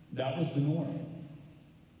 That was the norm.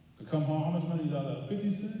 To come home, how much money you got?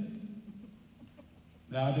 50 cents?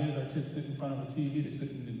 Nowadays, our kids sit in front of a TV, they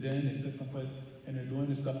sit in the den, they sit someplace, and they're doing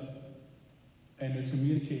this stuff, and they're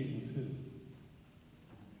communicating with who?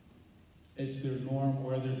 It's their norm,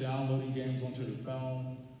 or they're downloading games onto their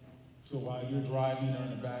phone. So while you're driving or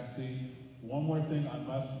in the backseat, one more thing I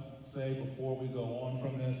must say before we go on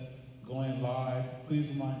from this, going live, please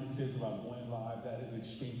remind your kids about going live. That is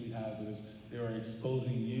extremely hazardous. They are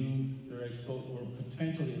exposing you, or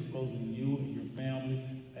potentially exposing you and your family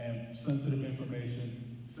and sensitive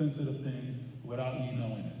information, sensitive things, without you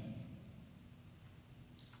knowing it.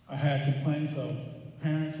 I had complaints of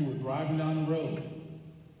parents who were driving down the road.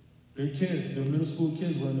 Their kids, their middle school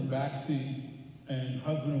kids, were in the back seat, and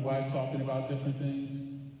husband and wife talking about different things.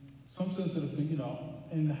 Some sensitive things,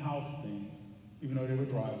 in the house things, even though they were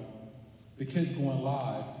driving. The kids going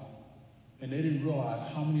live, and they didn't realize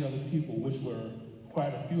how many other people, which were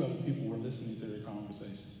quite a few other people, were listening to their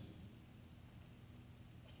conversation.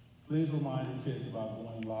 Please remind your kids about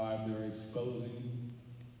going live. They're exposing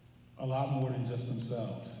a lot more than just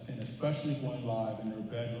themselves, and especially going live in their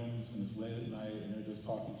bedrooms and it's late at night and they're just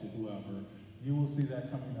talking to whoever. You will see that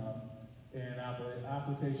coming up in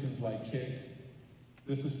applications like Kick.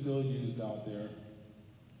 This is still used out there.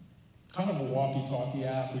 Kind of a walkie-talkie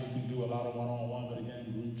app where you can do a lot of one-on-one, but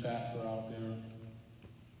again, group chats are out there.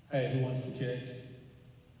 Hey, who wants to kick?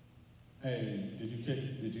 Hey, did you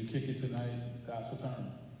kick it tonight? That's the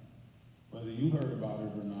term. Whether you heard about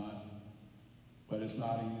it or not, but it's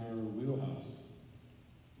not in your wheelhouse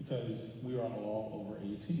because we are all over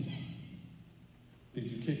 18. Did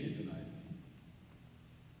you kick it tonight?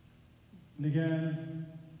 And again,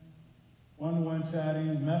 one-to-one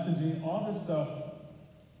chatting, messaging, all this stuff.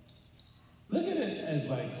 Look at it as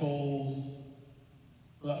like Kohl's,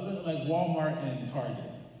 like Walmart and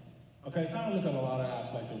Target. Okay, kind of look at a lot of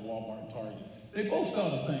apps like the Walmart and Target. They both sell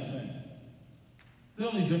the same thing. The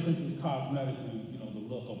only difference is cosmetically, the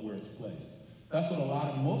look of where it's placed. That's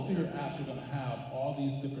what most of your apps are gonna have all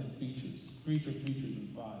these different features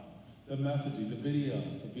inside. The messaging, the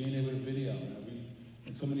videos, of being able to video,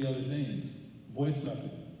 and so many other things. Voice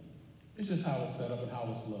messaging. It's just how it's set up and how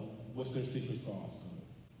it's looked. What's their secret sauce to it?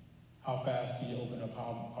 How fast can you open up?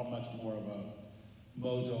 How much more of a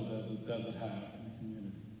mojo does it have in the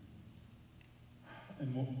community?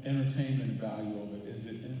 And more entertainment value of it. Is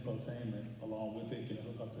it infotainment along with it? Can it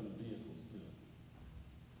hook up to the vehicles too?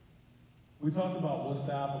 We talked about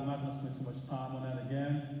WhatsApp. I'm not going to spend too much time on that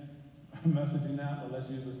again. Messaging app that lets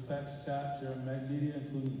users text, chat, share media,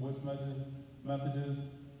 including voice messages,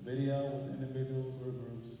 video with individuals or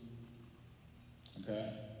groups.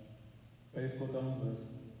 Okay? Facebook owns this.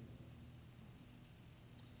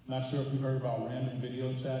 Not sure if you heard about random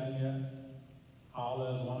video chatting yet.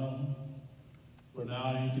 Holla is one of them. Where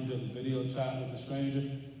now you can just video chat with a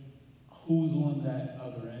stranger. Who's on that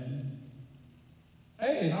other end?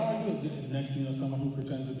 Hey, how are you? Next thing you know, someone who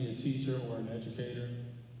pretends to be a teacher or an educator,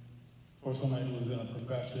 or somebody who is in a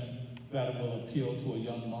profession that will appeal to a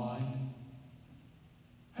young mind.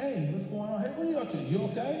 Hey, what's going on? Hey, what are you up to? You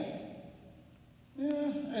okay?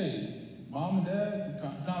 Yeah, hey, mom and dad,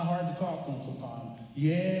 kind of hard to talk to them sometimes.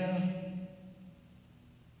 Yeah.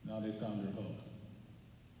 Now they found their hook.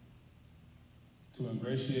 To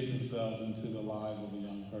ingratiate themselves into the lives of a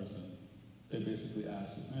young person, they basically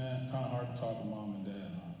ask us, man, kind of hard to talk to mom and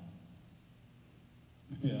dad, huh?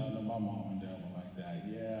 Yeah, I know my mom and dad were like that.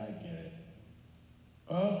 Yeah, I get it.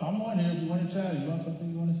 I'm on here if you want to chat. You got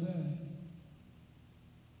something you want to say?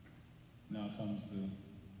 Now comes the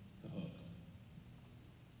hook.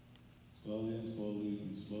 Slowly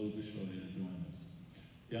but surely they're doing this.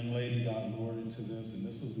 Young lady got lured into this, and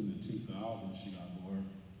this was in the 2000s she got lured,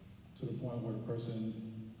 to the point where the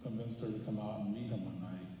person convinced her to come out and meet him one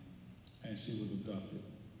night, and she was abducted.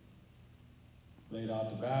 Laid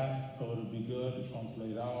out the back, told her to be good, the trunk's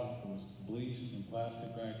laid out, there was bleach and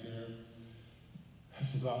plastic back there.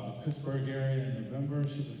 This was out in the Pittsburgh area in November.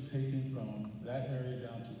 She was taken from that area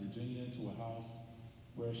down to Virginia to a house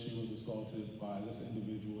where she was assaulted by this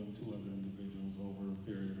individual and two other individuals over a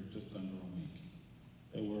period of just under a week.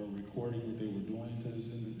 They were recording what they were doing to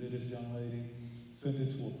this young lady, sent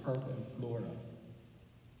it to a perp in Florida.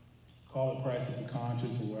 Call it crisis of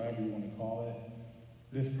conscience or whatever you want to call it.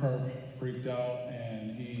 This perp freaked out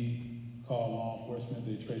and he called law enforcement.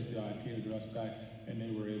 They traced the IP address back and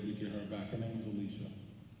they were able to get her back. Her name was Alicia.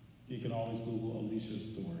 You can always Google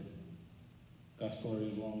Alicia's story. That story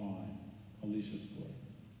is online, Alicia's story.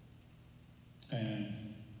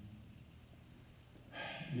 And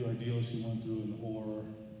the ordeal she went through and the horror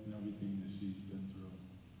and everything that she's been through.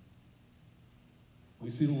 We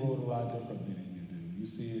see the world a lot differently than you do. You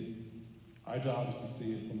see it, our job is to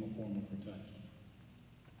see it from a form of protection.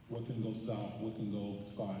 What can go south, what can go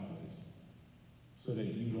sideways, so that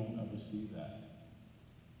you don't ever see that.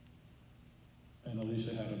 And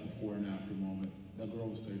Alicia had a before and after moment. That girl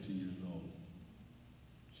was 13 years old.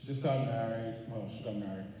 She just got married. Well, she got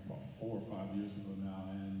married about 4 or 5 years ago now,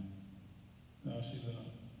 and now she's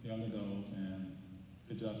a young adult and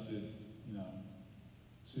adjusted.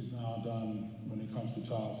 She's now done when it comes to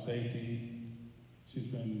child safety. She's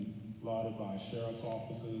been lauded by sheriff's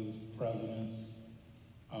offices, presidents,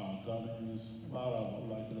 governors, a lot of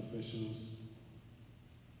elected officials.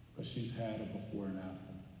 But she's had a before and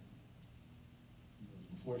after.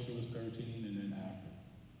 Before she was 13 and then after.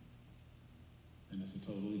 And it's a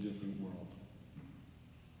totally different world.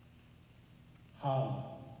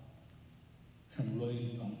 How can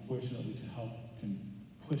really, unfortunately, can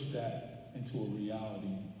push that into a reality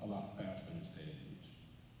a lot faster this day and age.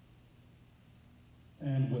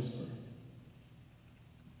 And Whisper.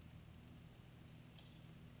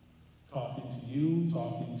 Talking to you,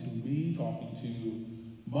 talking to me, talking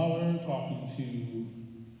to Muller, talking to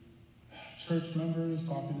church members,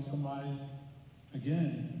 talking to somebody.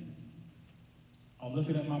 Again, I'm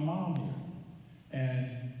looking at my mom here,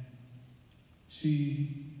 and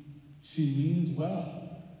she means well.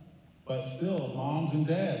 But still, moms and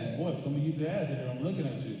dads, and boy, some of you dads in here, I'm looking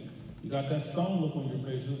at you. You got that stone look on your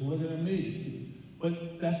face, just looking at me.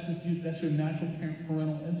 But that's just you, that's your natural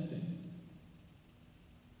parental instinct.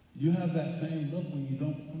 You have that same look when you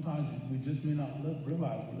don't, sometimes we just may not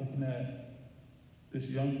realize we're looking at this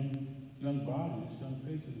young body, this young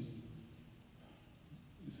face.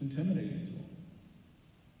 It's intimidating to them.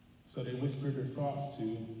 So they whisper their thoughts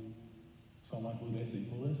to who they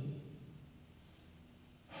think will listen.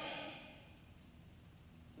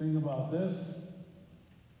 Thing about this,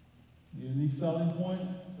 the unique selling point,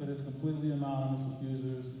 so that it's completely anonymous with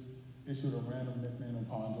users issued a random nickname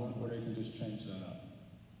upon joint, where they can just change that up.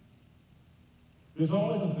 There's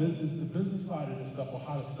always the business side of this stuff, or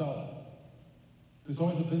how to sell it. There's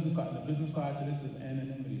always a business side. The business side to this is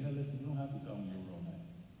anonymity. Hey, listen, you don't have to tell me your real name,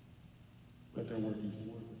 but they're working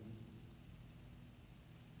toward it.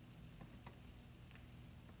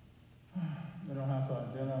 They don't have to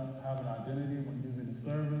have an identity when using the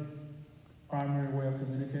service. Primary way of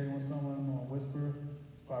communicating with someone on Whisper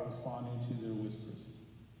is by responding to their whispers.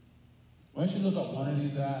 Once you look up one of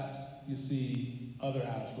these apps, you see other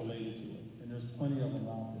apps related to it, and there's plenty of them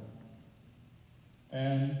out there.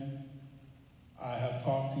 And I have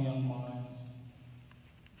talked to young minds,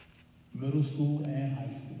 middle school and high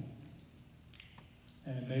school,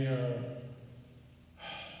 and they are,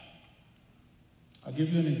 I'll give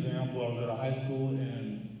you an example. I was at a high school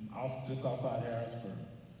just outside Harrisburg,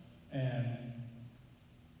 and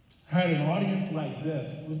had an audience like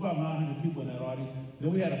this. It was about 900 people in that audience.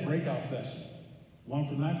 Then we had a breakout session, one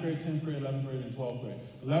for 9th grade, 10th grade, 11th grade, and 12th grade.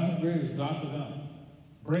 11th graders got to them.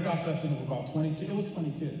 Breakout session of about 20 kids. It was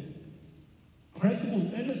 20 kids.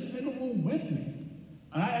 Principals in the room with me.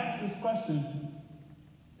 And I asked this question,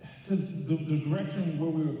 because the direction where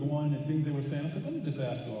we were going and things they were saying, I said, let me just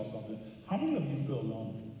ask you all something. How many of you feel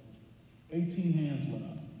lonely? 18 hands went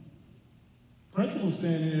up. Principal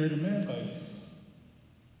standing there, the man's like,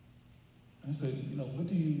 I said, let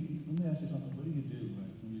me ask you something, what do you do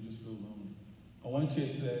when you just feel lonely? And one kid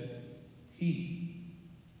said, he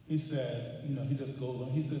said, he just goes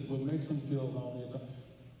on, he said, what makes him feel lonely is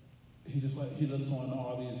he looks on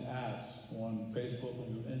all these apps on Facebook,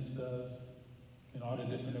 on your Instas, and all the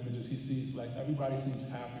different images. He sees, everybody seems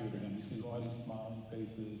happier to him. He sees all these smiling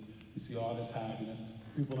faces. You see all this happiness.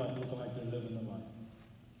 People looking like they're living their life.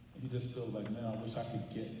 And he just feels like, man, I wish I could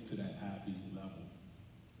get to that happy level.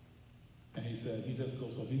 And he said, he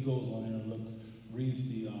goes on there and reads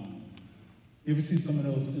the, you ever see some of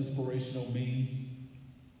those inspirational memes?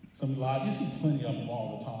 You see plenty of them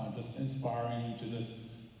all the time, just inspiring you to just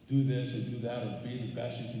do this or do that or be the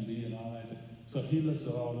best you can be and all that. So he looks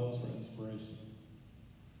at all those for inspiration.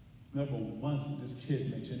 Never once did this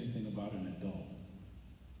kid mention anything about an adult.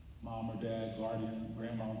 Mom or dad, guardian,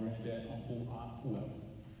 grandma, granddad, uncle, aunt, whoever.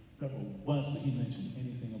 Never once did he mention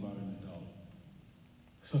anything about an adult.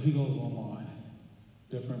 So he goes online,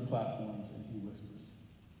 different platforms, and he whispers.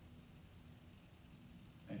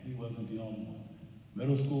 And he wasn't the only one.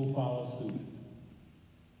 Middle school follows suit.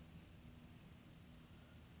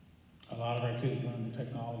 A lot of our kids learn the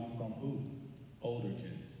technology from older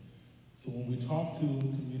kids. So when we talk to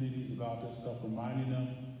communities about this stuff, reminding them,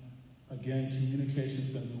 again, communication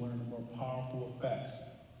is going to be one of the more powerful effects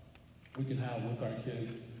we can have with our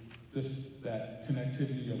kids. Just that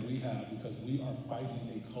connectivity that we have, because we are fighting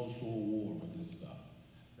a cultural war with this stuff.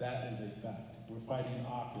 That is a fact. We're fighting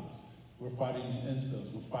Oculus. We're fighting the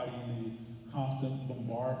Instas. We're fighting the constant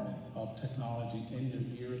bombardment of technology in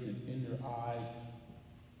your ears and in your eyes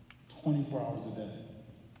 24 hours a day.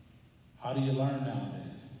 How do you learn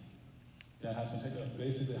nowadays? That has to take up,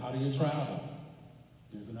 basically, how do you travel?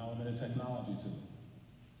 There's an element of technology to it.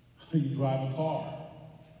 How do you drive a car?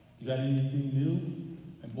 You got anything new?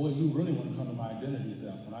 And boy, you really want to come to my identity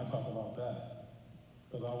theft when I talk about that.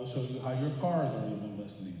 Because I will show you how your cars are even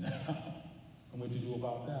listening now and what you do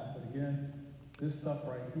about that. But again, this stuff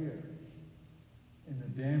right here and the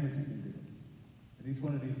damage you can do. And each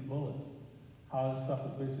one of these bullets, how this stuff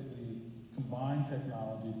is basically combined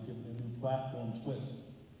technology to give it a new platform twist.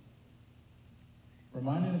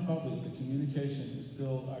 Reminding the public that communication is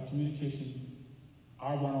still,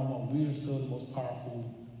 our one-on-one, we are still the most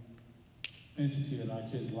powerful entity in our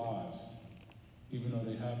kids' lives, even though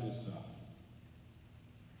they have this stuff.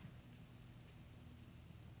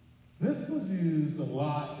 This was used a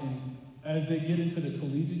lot as they get into the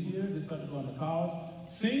collegiate years, they start going to college.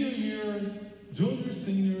 Senior years, junior,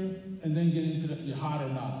 senior, and then get into your hot or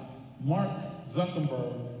not. Mark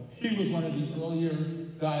Zuckerberg, he was one of the earlier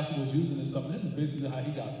guys who was using this stuff. And this is basically how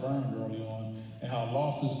he got burned early on and how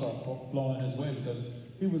lawsuits started flowing his way, because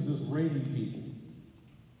he was just rating people.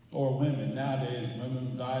 Or women. Nowadays,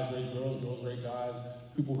 women, guys rate girls, girls rate guys,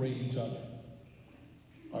 people rate each other.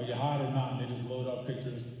 Are you hot or not? And they just load up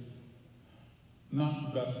pictures.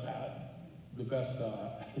 Not the best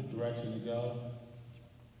direction to go.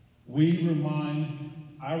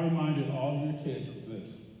 I reminded all your kids of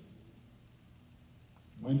this.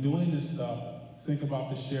 When doing this stuff, think about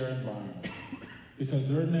the shared environment, because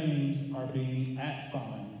their names are being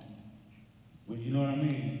 @signed Well, you know what I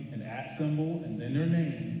mean? An at symbol and then their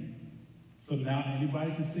name. So now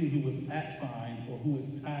anybody can see who was at signed or who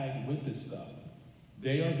is tagged with this stuff.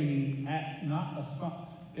 They are being at, not assigned.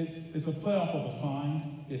 It's a play off of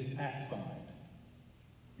assigned, it's at signed.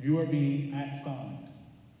 You are being at signed.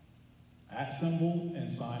 At symbol and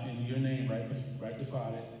sign, and your name right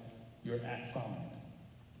beside it, you're at signed.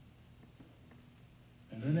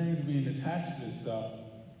 And their names being attached to this stuff,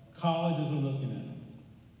 colleges are looking at them.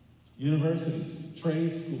 Universities,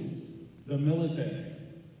 trade schools, the military,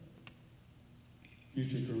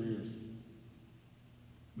 future careers.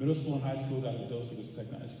 Middle school and high school got a dose of this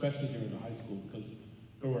technology, especially here in the high school, because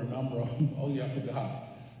there were a number of them. Oh yeah, I forgot.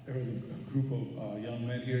 There was a group of young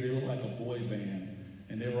men here, they looked like a boy band,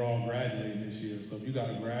 and they were all graduating this year. So if you got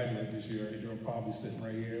to graduate this year, you were probably sitting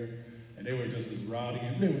right here, and they were just as rowdy,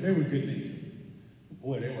 and they were good natured.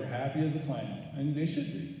 Boy, they were happy as a clam, and they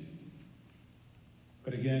should be.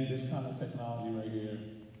 But again, this kind of technology right here,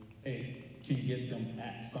 it can get them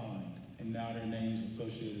at signed, and now their name's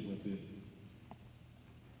associated with it.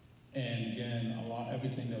 And again,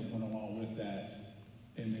 everything that went along with that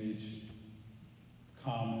image,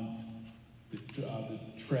 comments, the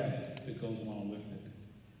tread that goes along with it.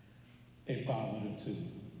 A 502.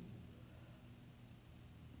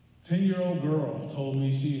 10-year-old girl told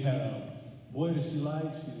me she had a boy that she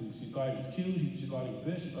liked. She thought he was cute. She thought he was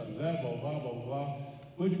this. She thought he was that. Blah blah blah blah blah.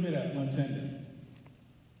 Where'd you get that? One tender.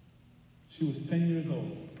 She was 10 years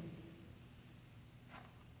old.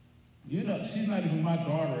 You know, she's not even my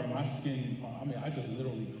daughter, and my skin. I mean, I just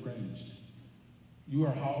literally cringed. You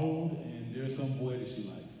are how old, and there's some boy that she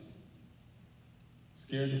likes.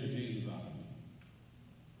 Scared the bejesus out of me.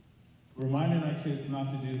 Reminding our kids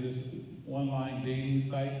not to do this online dating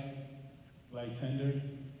sites like Tinder.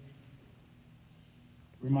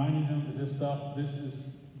 Reminding them that this is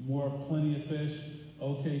more plenty of fish,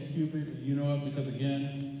 okay, Cupid, you know it, because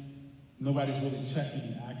again, nobody's really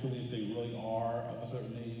checking actually if they really are of a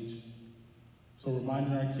certain age. So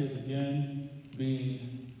reminding our kids again,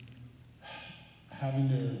 having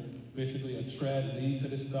their, basically a tread lead to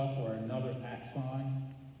this stuff or another at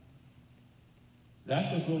sign.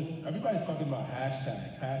 That's what's really, everybody's talking about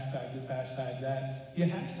hashtags, hashtag this, hashtag that. Yeah,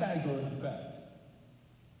 hashtags are in effect.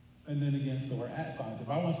 And then again, so are at signs. If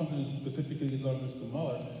I want something specifically to go to Mr.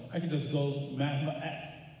 Mueller, I can just go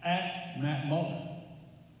at Matt Mueller.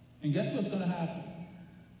 And guess what's gonna happen?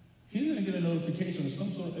 He's gonna get a notification of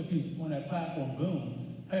some sort, if he's on that platform,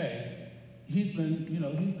 boom, hey, he's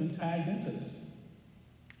been tagged into this.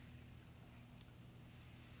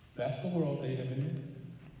 That's the world they live in.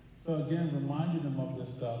 So again, reminding them of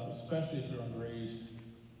this stuff, especially if you're underage,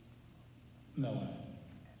 no way.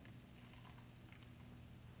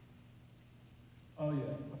 Oh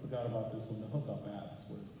yeah, I forgot about this one, the Hookup app is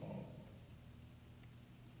what it's called.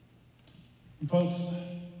 And folks,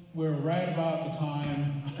 we're right about the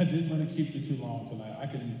time. I didn't want to keep you too long tonight.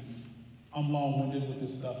 I'm long-winded with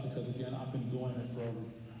this stuff because again, I've been doing it for,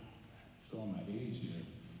 showing my age here.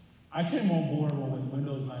 I came on board when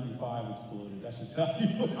Windows 95 exploded. That should tell you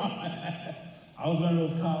where I'm at. I was one of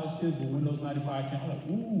those college kids when Windows 95 came. I was like,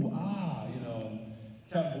 ooh, and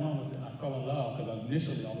kept going with it. And I fell in love because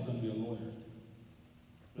initially I was going to be a lawyer.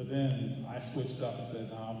 But then I switched up and said,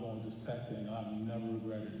 I'm going with this tech thing, and I've never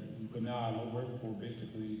regretted it. But now I work for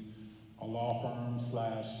basically a law firm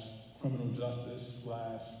 / criminal justice /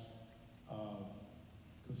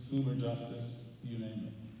 consumer justice, you name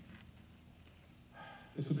it.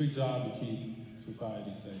 It's a big job to keep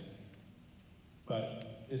society safe,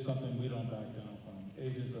 but it's something we don't back down from.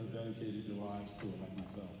 Agents are dedicated their lives to it, like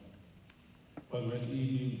myself. Whether it's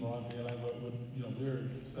evening, broad daylight, we're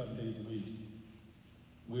 7 days a week.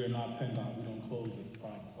 We are not PennDOT, we don't close at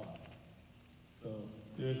 5 o'clock. So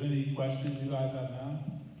if there's any questions you guys have now,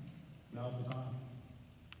 now's the time.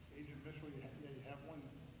 Agent Mitchell, you have one?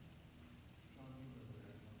 John,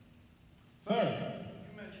 Sir?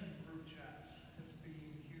 You mentioned group chats as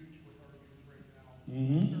being huge with our youth right now.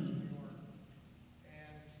 Mm-hmm. Certainly are.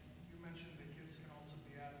 And you mentioned that kids can also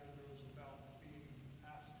be added to those without being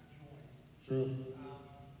asked to join. True.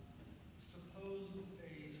 Suppose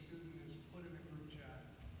a student is put in a group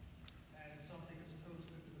chat and something is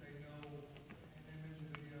posted that they know, an image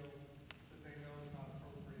or video that they know is not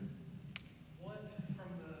appropriate. What,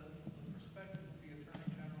 from the perspective of the Attorney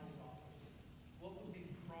General's office, what would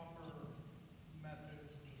be proper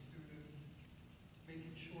methods of the student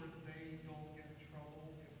making sure that they don't get in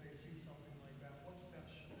trouble if they see something like that? What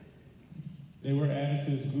steps should they take? They were added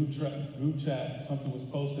to this group chat, something was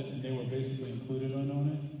posted, and they were basically included on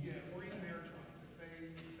it? Yeah, or even airdrop, if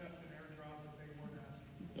they accept an airdrop that they weren't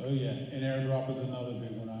asking for. Oh yeah, and airdrop is another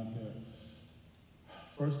big one out there.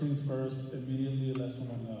 First things first, immediately let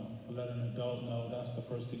someone know, or let an adult know. That's the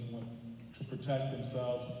first thing to protect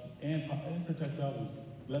themselves and protect others.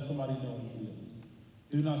 Let somebody know immediately.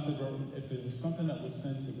 Do not sit there, if it was something that was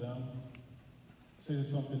sent to them, say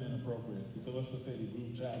it's something inappropriate. Because let's just say the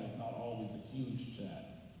group chat is not always a huge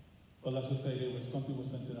chat. But let's just say something was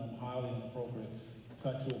sent to them highly inappropriate.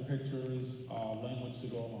 Sexual pictures, language to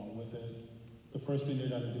go along with it. The first thing they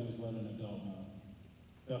gotta do is let an adult know.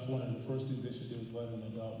 That's one of the first things they should do is let an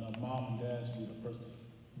adult know. Mom and dad should be the first,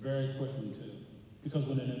 very quickly too. Because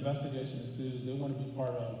when an investigation ensues, they want to be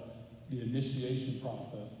part of the initiation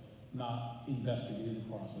process, not investigative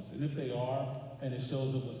process. And if they are, and it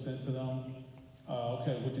shows it was sent to them,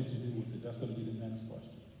 okay, what did you do with it? That's gonna be the next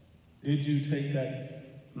question. Did you take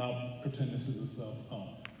that, now pretend this is a cell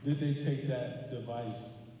phone. Did they take that device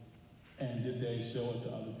and did they show it to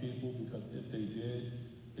other people? Because if they did,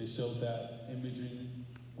 they showed that imaging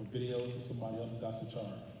or videos to somebody else, that's a charge.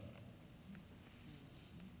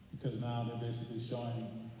 Because now they're basically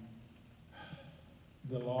showing,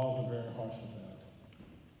 the laws are very harsh with that.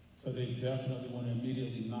 So they definitely want to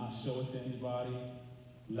immediately not show it to anybody,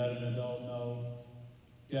 let an adult know.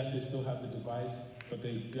 Yes, they still have the device, but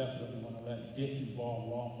they definitely want to get involved,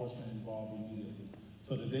 law enforcement involved immediately.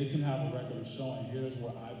 So that they can have a record of showing, here's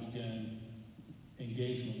where I began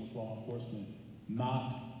engagement with law enforcement.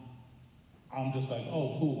 Not, I'm just like,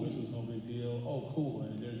 oh, cool, this is no big deal, oh, cool,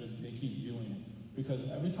 and they keep viewing it. Because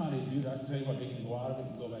every time they do that, I can tell you what, they can go out of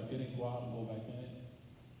it and go back in it, go out and go back in it.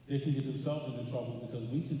 They can get themselves into trouble because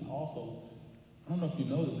we can also, I don't know if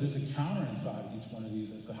you noticed, there's a counter inside each one of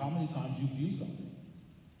these as to how many times you view something.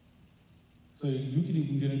 So you can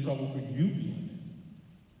even get in trouble for you viewing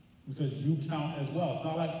it. Because you count as well. It's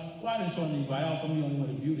not like, well, I didn't show anybody else, I'm the only one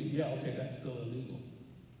who viewed it. Yeah, okay, that's still illegal.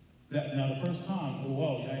 Now the first time, oh,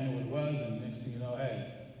 well, yeah, I didn't know what it was, and next thing you know, hey,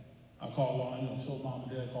 I call law, show mom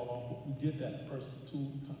and dad, call law, we get that first two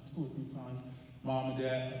or three times, mom and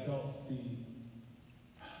dad, adults, the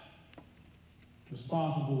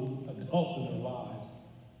responsible adults in their lives,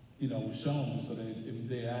 were shown so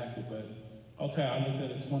they acted, but okay, I looked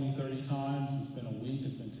at it 20, 30 times, it's been a week,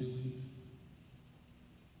 it's been 2 weeks.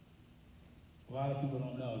 A lot of people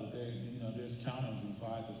don't know that there's counters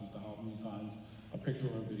inside this as to how many times a picture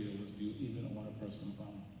or a video was viewed, even on a personal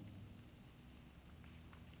phone.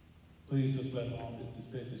 Please just let alone, it's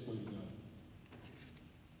the safest way to go.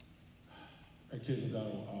 Our kids have got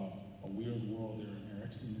a weird world they're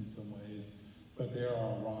inheriting in some ways, but they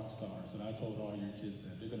are rock stars, and I told all your kids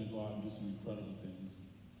that. They're gonna go out and do some incredible things.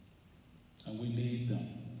 And we need them.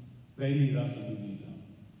 They need us and we need them.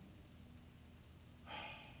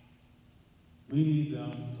 We need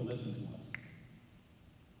them to listen to us.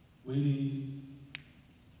 We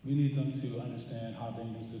need them to understand how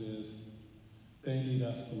dangerous it is. They need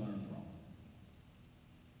us to learn from.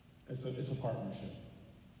 It's a partnership.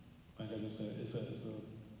 Like I just said, it's a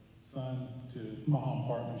son to mom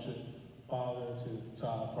partnership, father to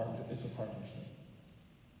child partnership. It's a partnership.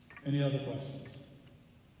 Any other questions?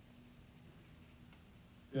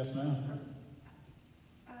 Yes, ma'am.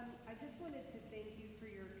 I just wanted to thank you for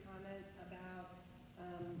your comment about,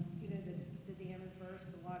 the dam is burst,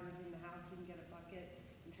 the water's in the house, we can get a bucket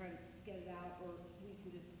and try to get it out, or we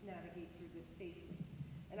can just navigate through this safely.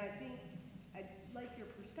 And I think, I like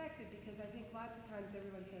your perspective, because I think lots of times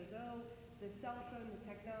everyone says, oh, the cell phone, the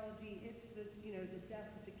technology, it's the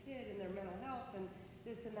death of the kid and their mental health and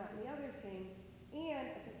this and that and the other thing. And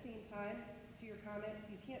at the same time, to your comment,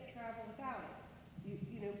 you can't travel without it.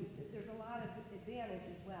 There's a lot of advantage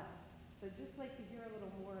as well. So I'd just like to hear a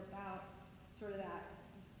little more about sort of that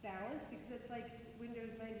balance, because it's like Windows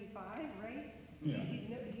 95, right? Yeah.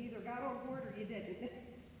 You either got on board or you didn't.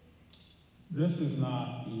 This is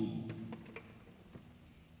not evil.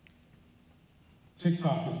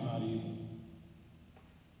 TikTok is not evil.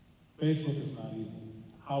 Facebook is not evil.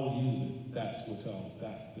 How we use it, that's what tells.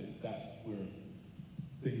 That's where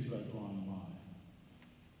things start drawing the line.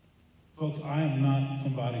 Folks, I am not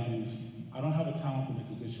somebody I don't have a talent to make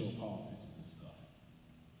a good show of politics with this stuff.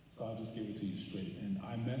 So I'll just give it to you straight. And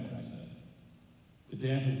I meant what I said.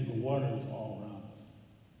 The water is all around us.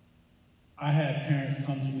 I had parents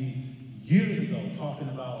come to me years ago talking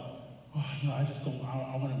about, oh, no,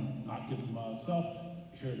 I want to not give them a cell phone.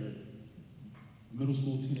 Here they're middle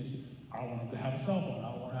school teenagers. I don't want them to have a cell phone.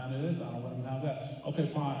 I don't want to have this. I don't want them to have that.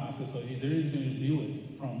 Okay, fine. I said, so they're either going to view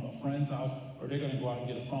it from a friend's house or they're going to go out and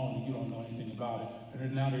get a phone and you don't know anything about it. And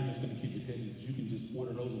then now they're just going to keep it hidden because you can just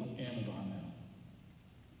order those on Amazon now.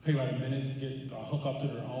 Pay by the minute, hook up to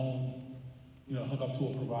their own, hook up to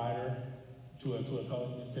a provider, to a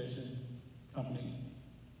telecommunication company.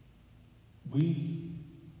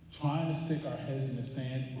 trying to stick our heads in the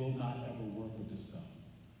sand will not ever work with this stuff.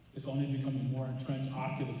 It's only becoming more entrenched.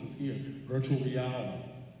 Oculus is here, virtual reality,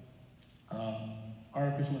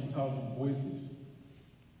 artificial intelligent voices,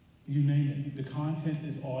 you name it. The content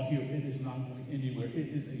is all here. It is not going anywhere. It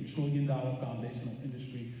is a $1 trillion foundational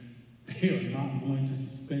industry. They are not going to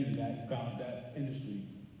suspend that industry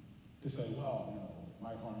to say, well, you know, it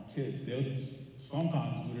might harm kids. They'll just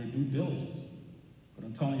sometimes do their due diligence. But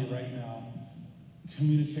I'm telling you right now,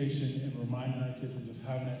 communication and reminding our kids from just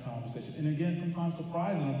having that conversation. And again, sometimes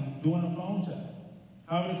surprising them, doing a phone chat.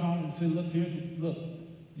 Having a conversation, say, look,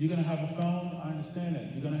 you're gonna have a phone, I understand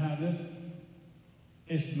that. You're gonna have this.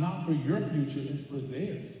 It's not for your future, it's for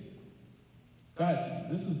theirs. Guys,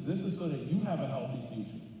 this is so that you have a healthy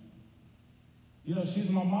future. You know, she's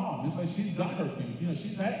my mom. It's like she's got her future. You know,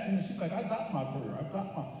 she's like, I got my career,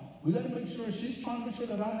 we gotta make sure, she's trying to make sure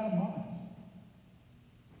that I have mine.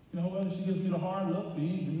 You know, whether she gives me the hard look, the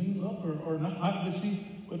mean look, or not,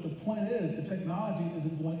 but the point is, the technology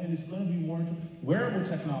isn't going, and it's going to be more, wearable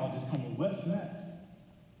technology is coming. What's next?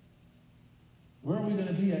 Where are we going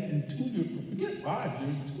to be at in 2 years? Forget 5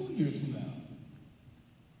 years, 2 years from now.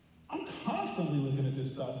 I'm constantly looking at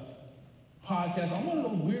this stuff. Podcasts, I'm one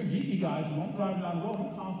of those weird geeky guys, when I'm driving down the road,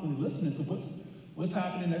 I'm constantly listening to what's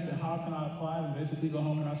happening next and how can I apply, and basically go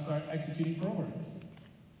home and I start executing programs.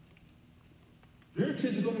 There are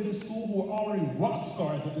kids that go to this school who are already rock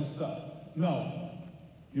stars at this stuff. No,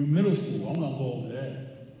 you're middle school, I'm gonna go over there.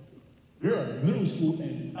 There are middle school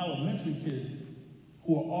and elementary kids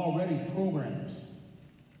who are already programmers.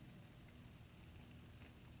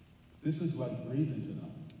 This is like breathing to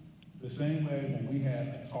them. The same way when we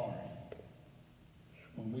had Atari.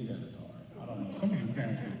 I don't know, some of you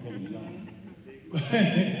parents look really young.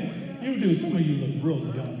 You do, some of you look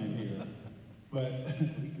really young in here. But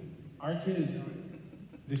our kids,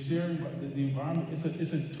 the sharing, the environment,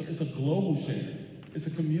 it's a global share. It's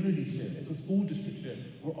a community share. It's a school district share.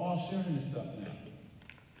 We're all sharing this stuff now.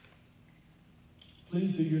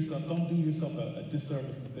 Please don't do yourself a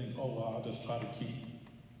disservice and think, oh, well, I'll just try.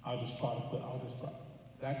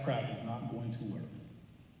 That crap is not going to work.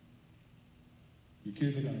 Your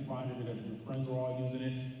kids are going to find it. Your friends are all using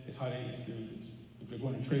it. It's how they experience. If they're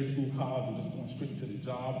going to trade school, college, or just going straight into the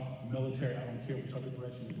job, military, I don't care whichever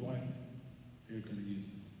direction you're going, they're going to use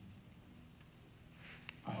it.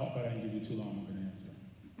 I hope I didn't give you too long of an answer.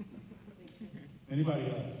 Anybody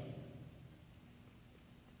else?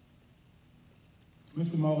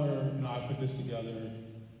 Mr. Mueller and I put this together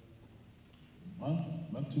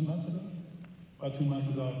about 2 months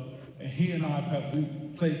ago, and he and I, we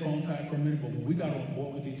played phone tag for a minute, but when we got on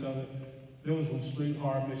board with each other, there was a straight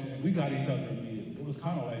hard mission, and we got each other immediately. It was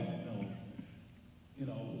kind of like,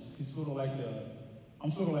 he's sort of like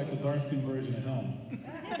I'm sort of like the dark-skinned version of him.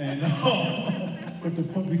 And but the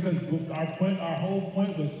point, because our whole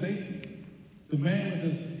point was safety. The man was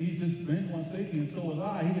he just bent on safety, and so was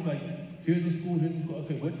I. He was like, here's the school,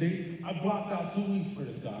 okay, what dates? I blocked out 2 weeks for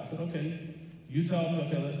this guy. I said, okay, you tell me,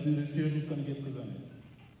 okay, let's do this, here's what's gonna get presented.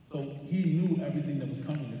 So he knew everything that was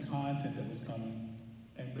coming, the content that was coming,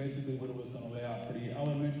 and basically what it was gonna lay out. For the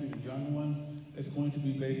elementary, the young ones, it's going to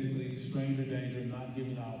be basically stranger danger, not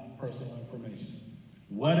giving out personal information.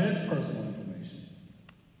 What is personal information?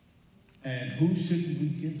 And who should we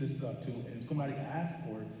give this stuff to? And if somebody asks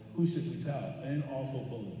for it, who should we tell? And also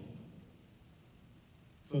bully.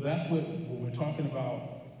 So that's what, when we're talking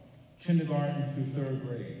about kindergarten through 3rd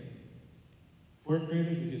grade. 4th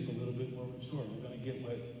graders, it gets a little bit more mature. We're gonna get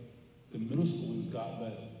what the middle schoolers got,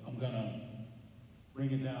 but I'm gonna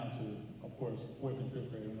bring it down to, of course, 4th and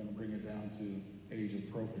 5th grade, I'm gonna bring it down to age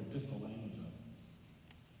appropriate, just the language of it.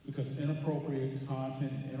 Because inappropriate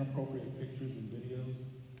content, inappropriate pictures and videos,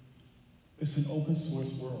 it's an open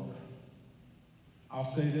source world. I'll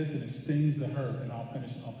say this and it stings to hurt, and I'll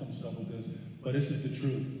finish up with this, but this is the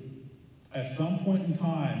truth. At some point in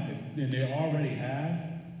time, and they already have,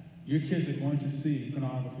 your kids are going to see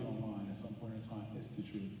pornography online at some point in time. It's the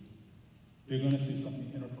truth. They're going to see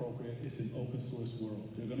something inappropriate. It's an open source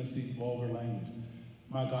world. They're going to see vulgar language.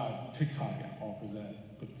 My God, TikTok offers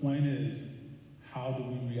that. The point is, how do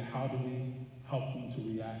we help them to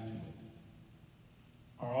react to it?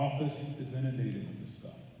 Our office is inundated with this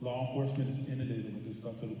stuff. Law enforcement is inundated with this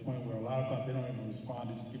stuff to the point where a lot of times they don't even respond.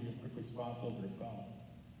 They just give you a quick response over their phone.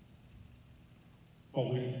 But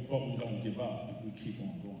we don't give up. We keep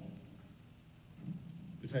on going.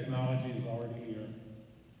 The technology is already here.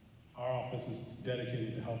 Our office is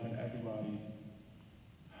dedicated to helping everybody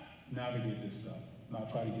navigate this stuff,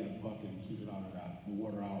 not try to get a bucket and keep it out of the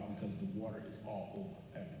water out, because the water is all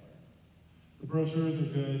over everywhere. The brochures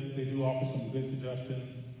are good. They do offer some good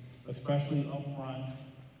suggestions, especially up front.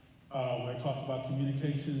 where it talks about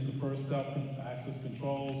communication is the first step, access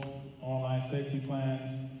controls, online safety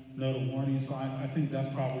plans, know the warning signs. I think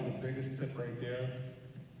that's probably the biggest tip right there.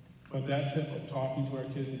 But that tip of talking to our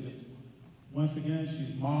kids is just, once again,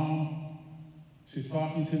 she's mom, she's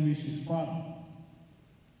talking to me, she's fun.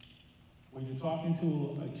 When you're talking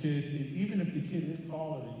to a kid, and even if the kid is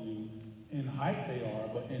taller than you, in height they are,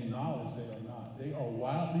 but in knowledge they are not. They are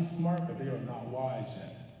wildly smart, but they are not wise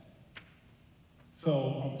yet.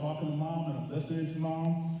 So I'm talking to mom and I'm listening to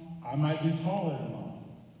mom. I might be taller than mom,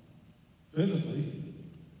 physically,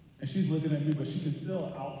 and she's looking at me, but she can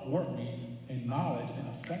still outwork me in knowledge in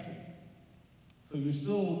a second. So you're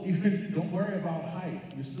still, even, don't worry about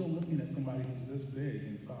height. You're still looking at somebody who's this big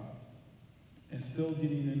inside and still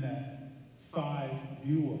getting in that side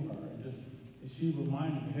view of her. And she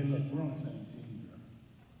reminded me, hey, look, we're on the same team here.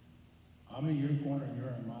 I'm in your corner and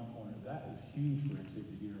you're in my corner. That is huge for a kid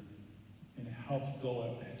to hear. And it helps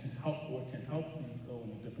what can help things go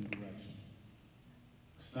in a different direction.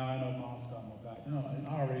 So now I know mom's got my back. You know, and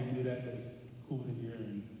I already knew that, but it's cool to hear,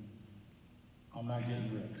 and I'm not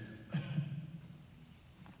getting ripped.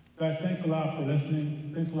 Guys, thanks a lot for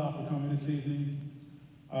listening. Thanks a lot for coming this evening.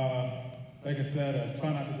 Like I said, I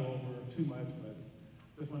try not to go over too much, but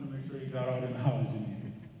just want to make sure you got all the knowledge you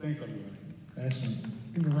need. Thanks, everybody.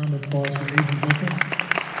 Excellent. Give a round of applause for Agent Mitchell.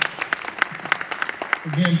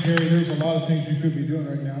 Again, Jerry, there's a lot of things you could be doing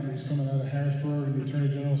right now, but he's coming out of Harrisburg and the Attorney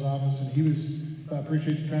General's office, and he was, I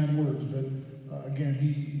appreciate the kind words, but again,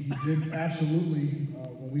 he did absolutely,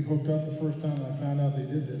 when we hooked up the first time and I found out they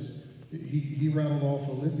did this, he rattled off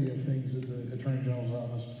a litany of things that the Attorney General's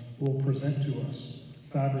office will present to us.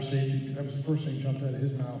 Cyber safety, that was the first thing that jumped out of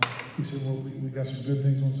his mouth. He said, well, we got some good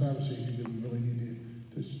things on cyber safety that we really need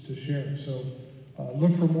to share. So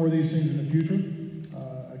look for more of these things in the future.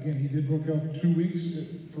 Again, he did book up 2 weeks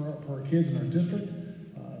for our kids in our district.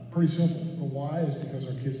 Pretty simple. The why is because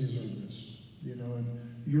our kids deserve this. You know, and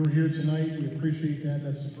you're here tonight. We appreciate that.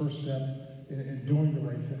 That's the first step in doing the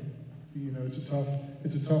right thing. You know, it's a tough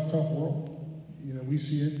world. You know, we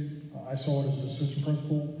see it. I saw it as assistant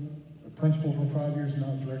principal for 5 years,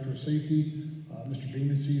 now director of safety. Mr.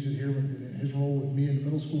 Beeman sees it here in his role with me in the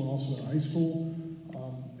middle school and also in high school.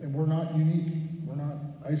 And we're not unique. We're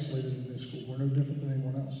not isolated in this school. We're no different than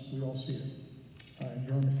anyone else. We all see it. And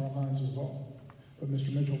you're on the front lines as well. But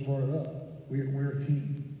Mr. Mitchell brought it up. We're a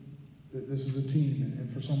team. This is a team.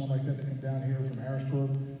 And for someone like that to come down here from Harrisburg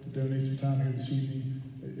to donate some time here this evening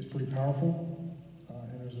is pretty powerful.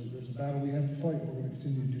 And there's a battle we have to fight. We're going to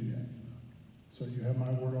continue to do that. So you have my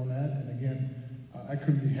word on that. And again, I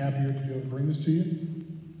couldn't be happier to be able to bring this to you.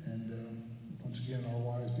 And once again, our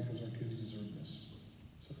why is because our kids deserve this.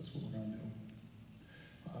 So that's what we're going to do.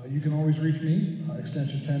 You can always reach me,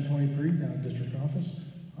 extension 1023 down at district office.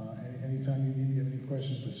 Anytime you need me, have any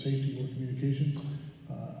questions with safety or communications.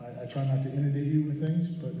 I try not to inundate you with things,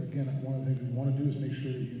 but again, one of the things we want to do is make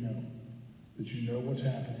sure that you know what's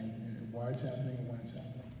happening and why it's happening and when it's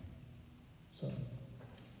happening. So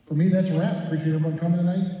for me, that's a wrap. Appreciate everyone coming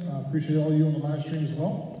tonight. Appreciate all of you on the live stream as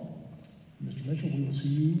well. Mr. Mitchell, we will see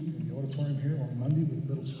you in the auditorium here on Monday with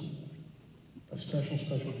middle school. A special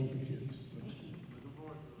group of kids.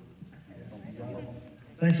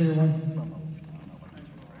 Thanks, everyone.